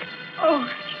attack, Oh,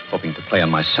 Richard. hoping to play on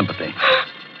my sympathy.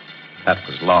 That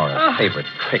was Laura's favorite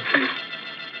trick.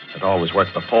 It always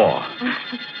worked before.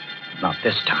 Not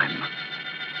this time.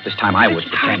 This time I would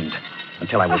pretend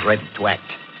until I was ready to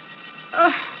act.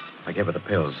 I gave her the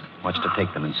pills, watched her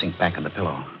take them and sink back on the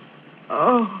pillow.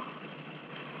 Oh.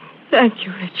 Thank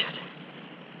you, Richard.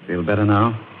 Feel better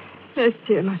now? Yes,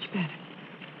 dear, much better.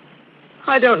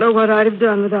 I don't know what I'd have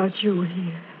done without you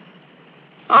here.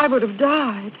 I would have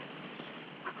died.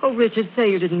 Oh, Richard, say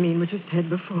you didn't mean what you said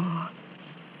before.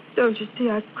 Don't you see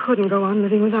I couldn't go on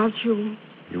living without you?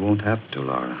 You won't have to,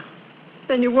 Laura.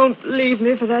 Then you won't leave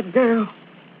me for that girl.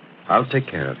 I'll take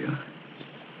care of you.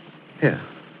 Here,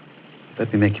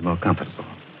 let me make you more comfortable.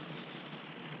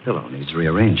 Pillow needs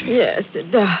rearranging. Yes,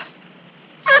 it does.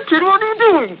 Richard, what are you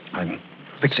doing? I'm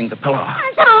fixing the pillow.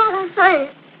 I don't say.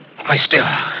 Lie still.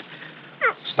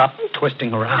 Stop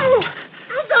twisting around.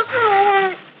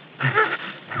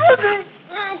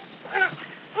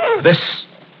 This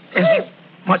isn't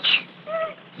much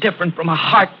different from a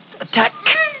heart attack.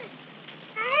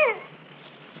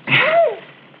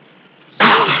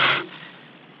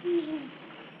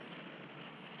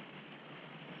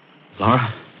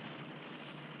 Laura?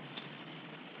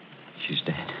 She's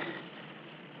dead.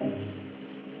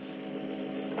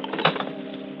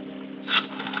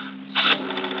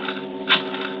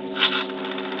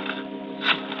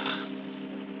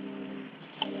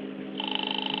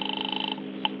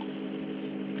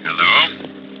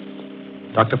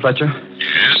 Dr. Fletcher?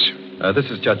 Yes?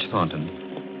 This is Judge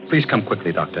Thornton. Please come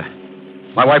quickly, Doctor.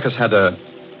 My wife has had a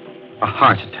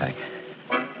heart attack.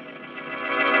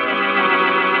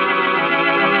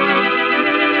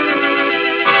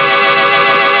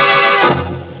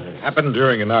 Happened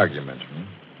during an argument.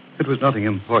 It was nothing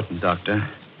important, Doctor.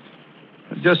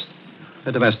 Just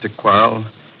a domestic quarrel.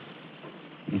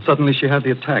 And suddenly she had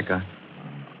the attack.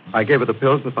 I gave her the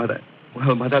pills, but by that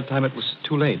time it was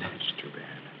too late. It's too bad.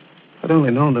 I'd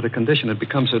only known that her condition had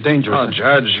become so dangerous. Oh,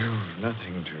 Judge, you've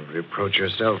nothing to reproach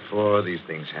yourself for. These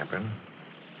things happen.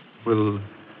 Will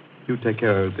you take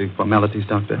care of the formalities,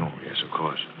 Doctor? Oh, yes, of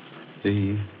course.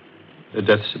 The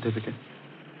death certificate?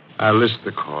 I'll list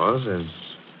the cause as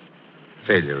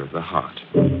failure of the heart.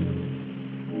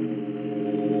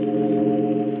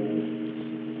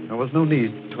 There was no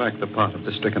need to act the part of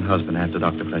the stricken husband after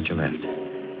Dr. Fletcher left.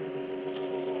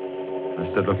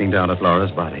 I stood looking down at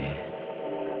Laura's body.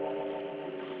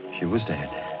 She was dead.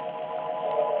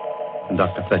 And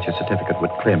Dr. Fletcher's certificate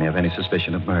would clear me of any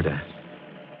suspicion of murder.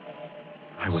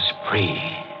 I was free.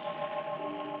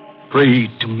 Free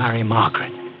to marry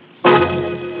Margaret.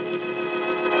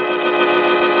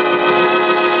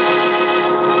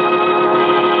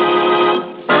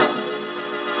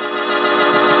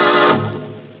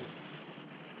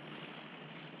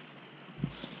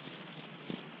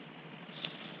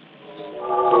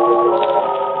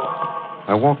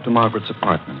 I walked to Margaret's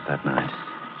apartment that night.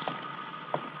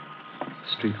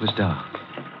 The street was dark,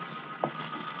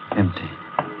 empty.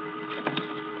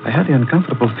 I had the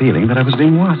uncomfortable feeling that I was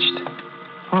being watched,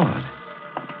 followed.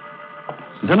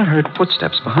 And then I heard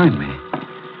footsteps behind me.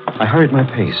 I hurried my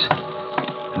pace,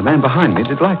 and the man behind me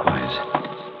did likewise.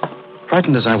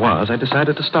 Frightened as I was, I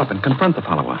decided to stop and confront the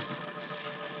follower.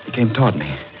 He came toward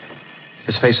me,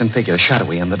 his face and figure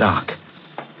shadowy in the dark.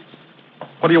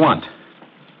 What do you want?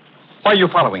 Why are you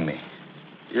following me?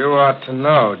 You ought to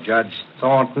know, Judge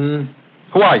Thornton.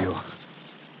 Who are you?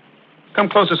 Come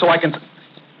closer so I can...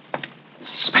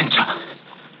 Spencer.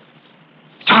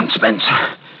 John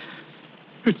Spencer.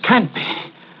 It can't be.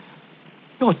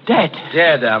 You're dead.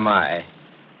 Dead, am I?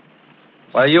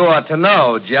 Well, you ought to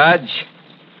know, Judge.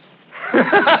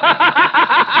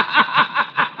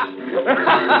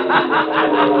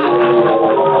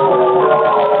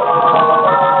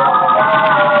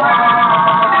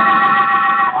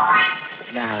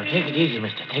 Now, take it easy,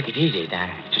 mister. Take it easy. Now,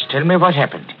 just tell me what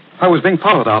happened. I was being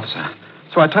followed, officer.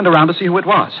 So I turned around to see who it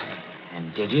was.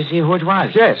 And did you see who it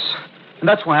was? Yes. And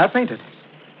that's why I fainted.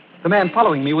 The man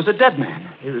following me was a dead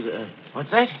man. He was, what's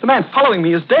that? The man following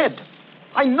me is dead.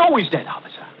 I know he's dead,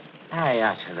 officer. I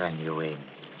ought to run you in.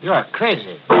 You're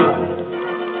crazy.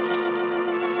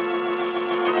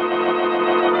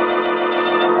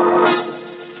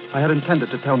 I had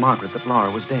intended to tell Margaret that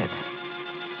Laura was dead.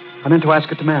 I meant to ask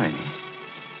her to marry me.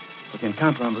 But the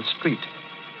encounter on the street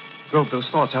drove those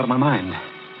thoughts out of my mind.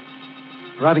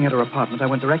 Arriving at her apartment, I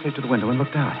went directly to the window and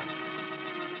looked out.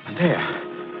 And there,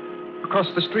 across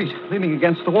the street, leaning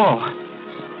against the wall,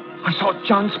 I saw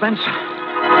John Spencer.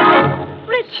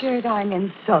 Richard, I'm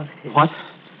insulted. What?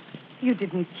 You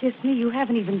didn't kiss me. You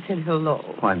haven't even said hello.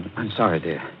 Oh, I'm sorry,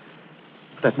 dear.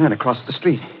 But that man across the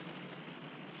street,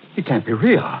 he can't be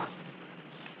real.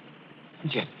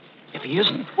 And yet, if he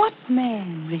isn't... What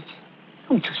man, Richard?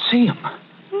 Don't you see him?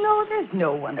 No, there's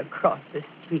no one across the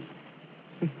street.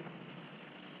 He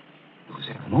was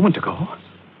there a moment ago.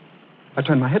 I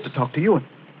turned my head to talk to you, and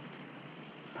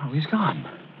now he's gone.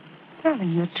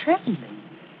 Darling, you're trembling.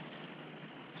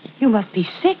 You must be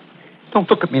sick. Don't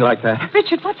look at me like that.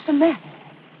 Richard, what's the matter?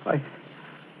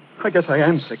 I guess I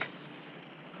am sick.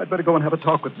 I'd better go and have a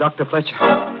talk with Dr. Fletcher.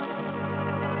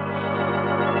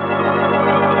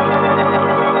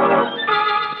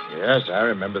 Yes, I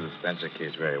remember the Spencer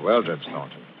case very well, Judge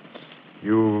Thornton.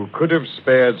 You could have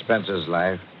spared Spencer's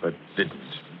life, but didn't.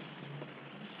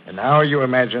 And now you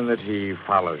imagine that he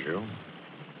follows you.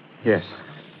 Yes.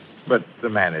 But the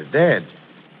man is dead.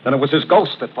 Then it was his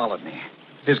ghost that followed me.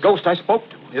 His ghost I spoke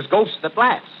to. His ghost that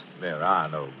laughs. There are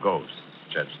no ghosts,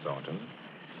 Judge Thornton.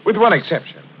 With one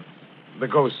exception. The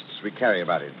ghosts we carry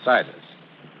about inside us.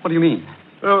 What do you mean?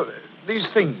 Well, these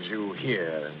things you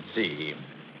hear and see,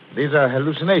 these are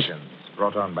hallucinations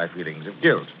brought on by feelings of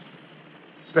guilt.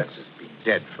 Spencer's been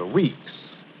dead for weeks.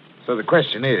 So the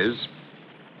question is,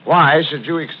 why should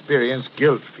you experience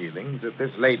guilt feelings at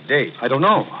this late date? I don't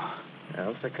know.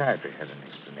 Well, psychiatry has an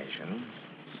explanation.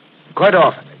 Quite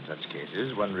often in such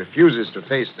cases, one refuses to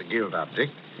face the guilt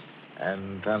object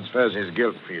and transfers his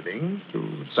guilt feeling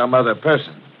to some other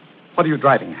person. What are you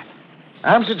driving at?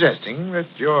 I'm suggesting that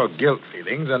your guilt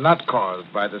feelings are not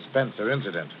caused by the Spencer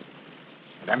incident.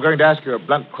 And I'm going to ask you a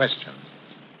blunt question.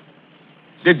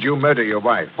 Did you murder your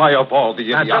wife? Why, of all the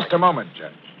idiotic... Now, just a moment,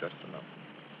 Judge. Just a moment.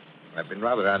 I've been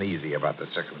rather uneasy about the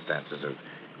circumstances of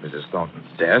Mrs. Thornton's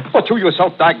death. But you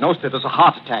yourself diagnosed it as a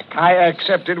heart attack. I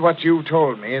accepted what you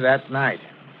told me that night.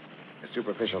 A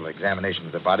superficial examination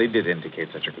of the body did indicate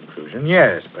such a conclusion,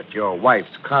 yes, but your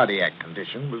wife's cardiac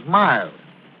condition was mild.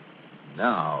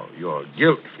 Now, your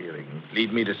guilt feelings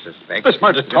lead me to suspect... This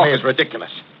murder talk may- is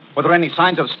ridiculous. Were there any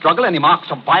signs of struggle, any marks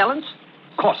of violence?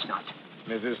 Of course not.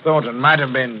 Mrs. Thornton might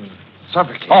have been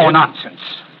suffocated. Oh, nonsense.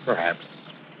 Perhaps.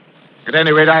 At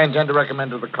any rate, I intend to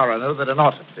recommend to the coroner that an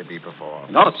autopsy be performed.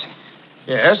 An autopsy?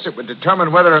 Yes, it would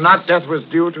determine whether or not death was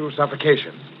due to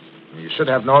suffocation. You should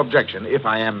have no objection if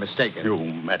I am mistaken. You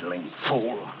meddling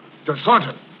fool. Judge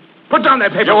Thornton, put down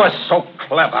that paper. You were so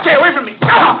clever. Stay away from me.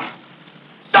 No!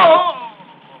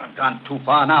 I've gone too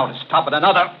far now to stop at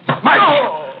another.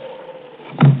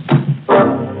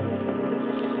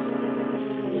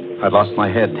 I lost my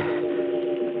head.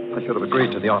 I should have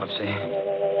agreed to the autopsy.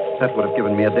 That would have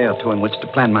given me a day or two in which to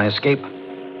plan my escape.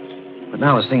 But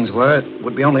now, as things were, it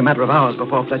would be only a matter of hours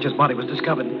before Fletcher's body was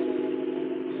discovered.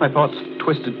 My thoughts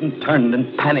twisted and turned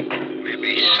in panic.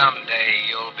 Maybe someday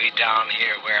you'll be down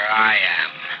here where I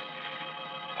am.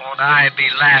 Won't I be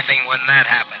laughing when that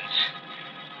happens?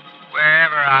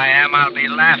 Wherever I am, I'll be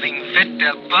laughing fit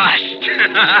to bust.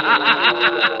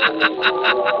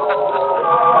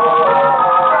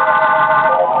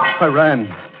 I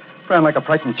ran like a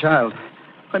frightened child.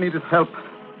 I needed help,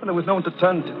 and there was no one to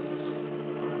turn to.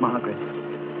 Margaret.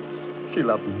 She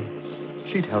loved me.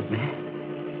 She'd help me.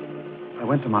 I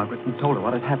went to Margaret and told her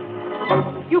what had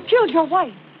happened. You killed your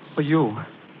wife. For you.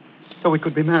 So we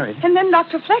could be married. And then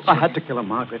Dr. Fletcher. I had to kill him,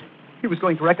 Margaret. He was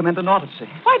going to recommend an autopsy.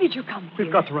 Why did you come here?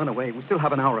 We've got to run away. We still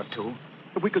have an hour or two.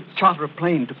 If we could charter a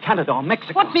plane to Canada or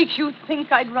Mexico. What makes you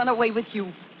think I'd run away with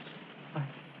you?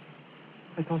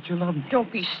 I thought you loved me.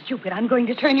 Don't be stupid. I'm going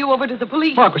to turn you over to the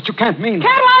police. Margaret, you can't mean that.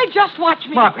 Can't I? Just watch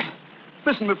me. Margaret,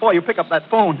 listen before you pick up that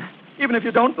phone. Even if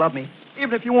you don't love me,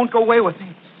 even if you won't go away with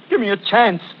me, give me a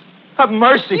chance. Have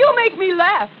mercy. You make me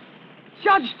laugh.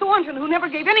 Judge Thornton, who never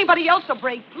gave anybody else a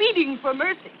break, pleading for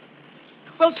mercy.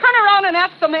 Well, turn around and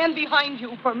ask the man behind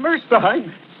you for mercy. Behind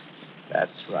me?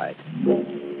 That's right.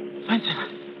 Spencer.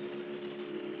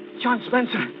 John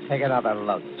Spencer. Take another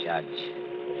look, Judge.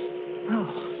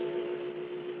 No.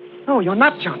 No, you're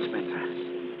not John Spencer.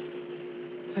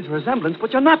 There's a resemblance,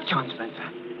 but you're not John Spencer.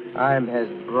 I'm his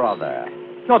brother.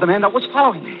 You're the man that was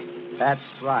following me. That's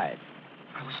right.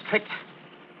 I was tricked.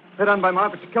 Led on by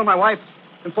Margaret to kill my wife,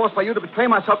 and forced by you to betray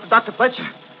myself to Dr. Fletcher.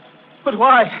 But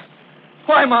why?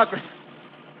 Why, Margaret?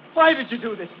 Why did you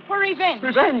do this? For revenge.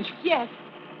 Revenge? Yes.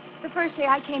 The first day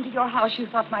I came to your house, you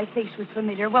thought my face was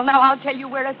familiar. Well, now I'll tell you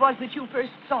where it was that you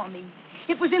first saw me.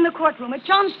 It was in the courtroom at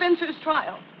John Spencer's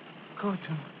trial.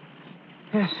 Courtroom?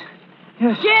 Yes.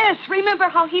 Yes. Yes. Remember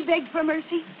how he begged for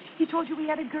mercy? He told you he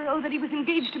had a girl, that he was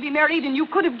engaged to be married, and you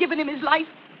could have given him his life.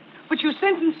 But you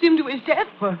sentenced him to his death.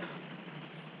 What?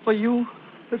 For you,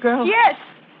 the girl? Yes.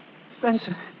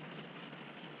 Spencer.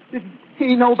 Did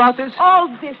he know about this? All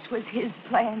this was his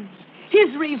plan.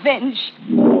 His revenge.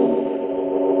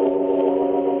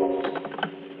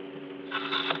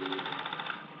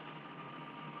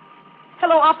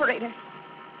 Hello, operator.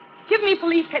 Give me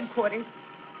police headquarters.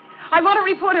 I want to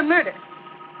report a murder.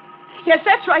 Yes,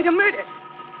 that's right, a murder.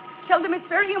 Tell them it's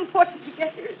very important to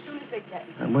get here as soon as they can.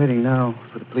 I'm waiting now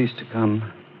for the police to come.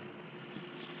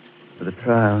 For the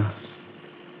trial.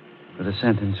 For the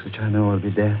sentence, which I know will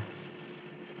be death.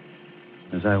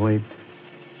 As I wait,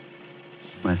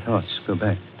 my thoughts go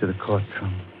back to the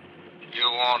courtroom. You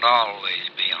won't always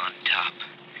be on top.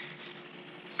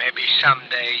 Maybe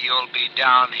someday you'll be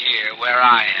down here where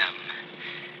I am.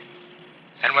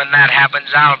 And when that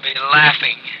happens, I'll be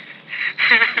laughing.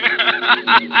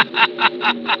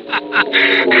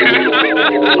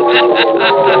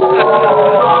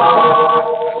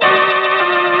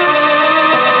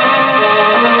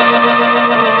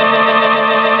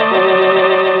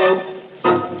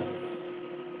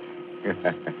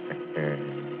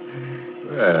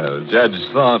 Well, Judge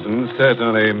Thornton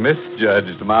certainly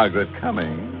misjudged Margaret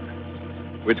Cummings,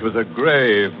 which was a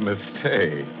grave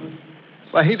mistake.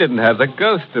 Why, he didn't have the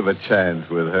ghost of a chance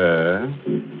with her.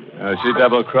 She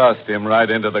double-crossed him right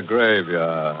into the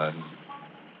graveyard.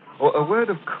 Oh, a word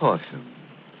of caution.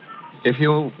 If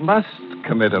you must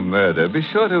commit a murder, be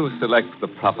sure to select the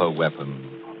proper weapon.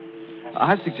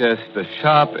 I suggest a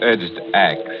sharp-edged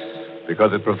axe,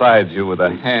 because it provides you with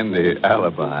a handy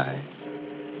alibi.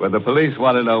 When the police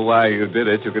want to know why you did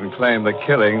it, you can claim the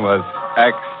killing was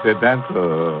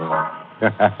accidental.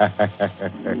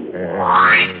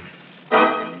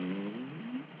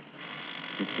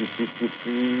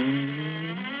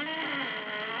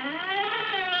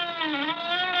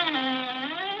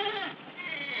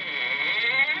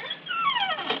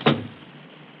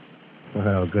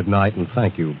 Well, good night, and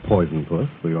thank you, Poison Puss,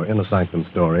 for your Inner Sanctum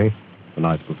story,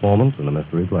 tonight's performance in the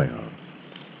Mystery Playhouse.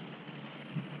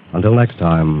 Until next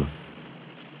time,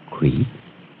 creep.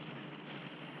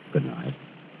 Good night.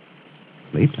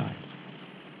 Sleep tight.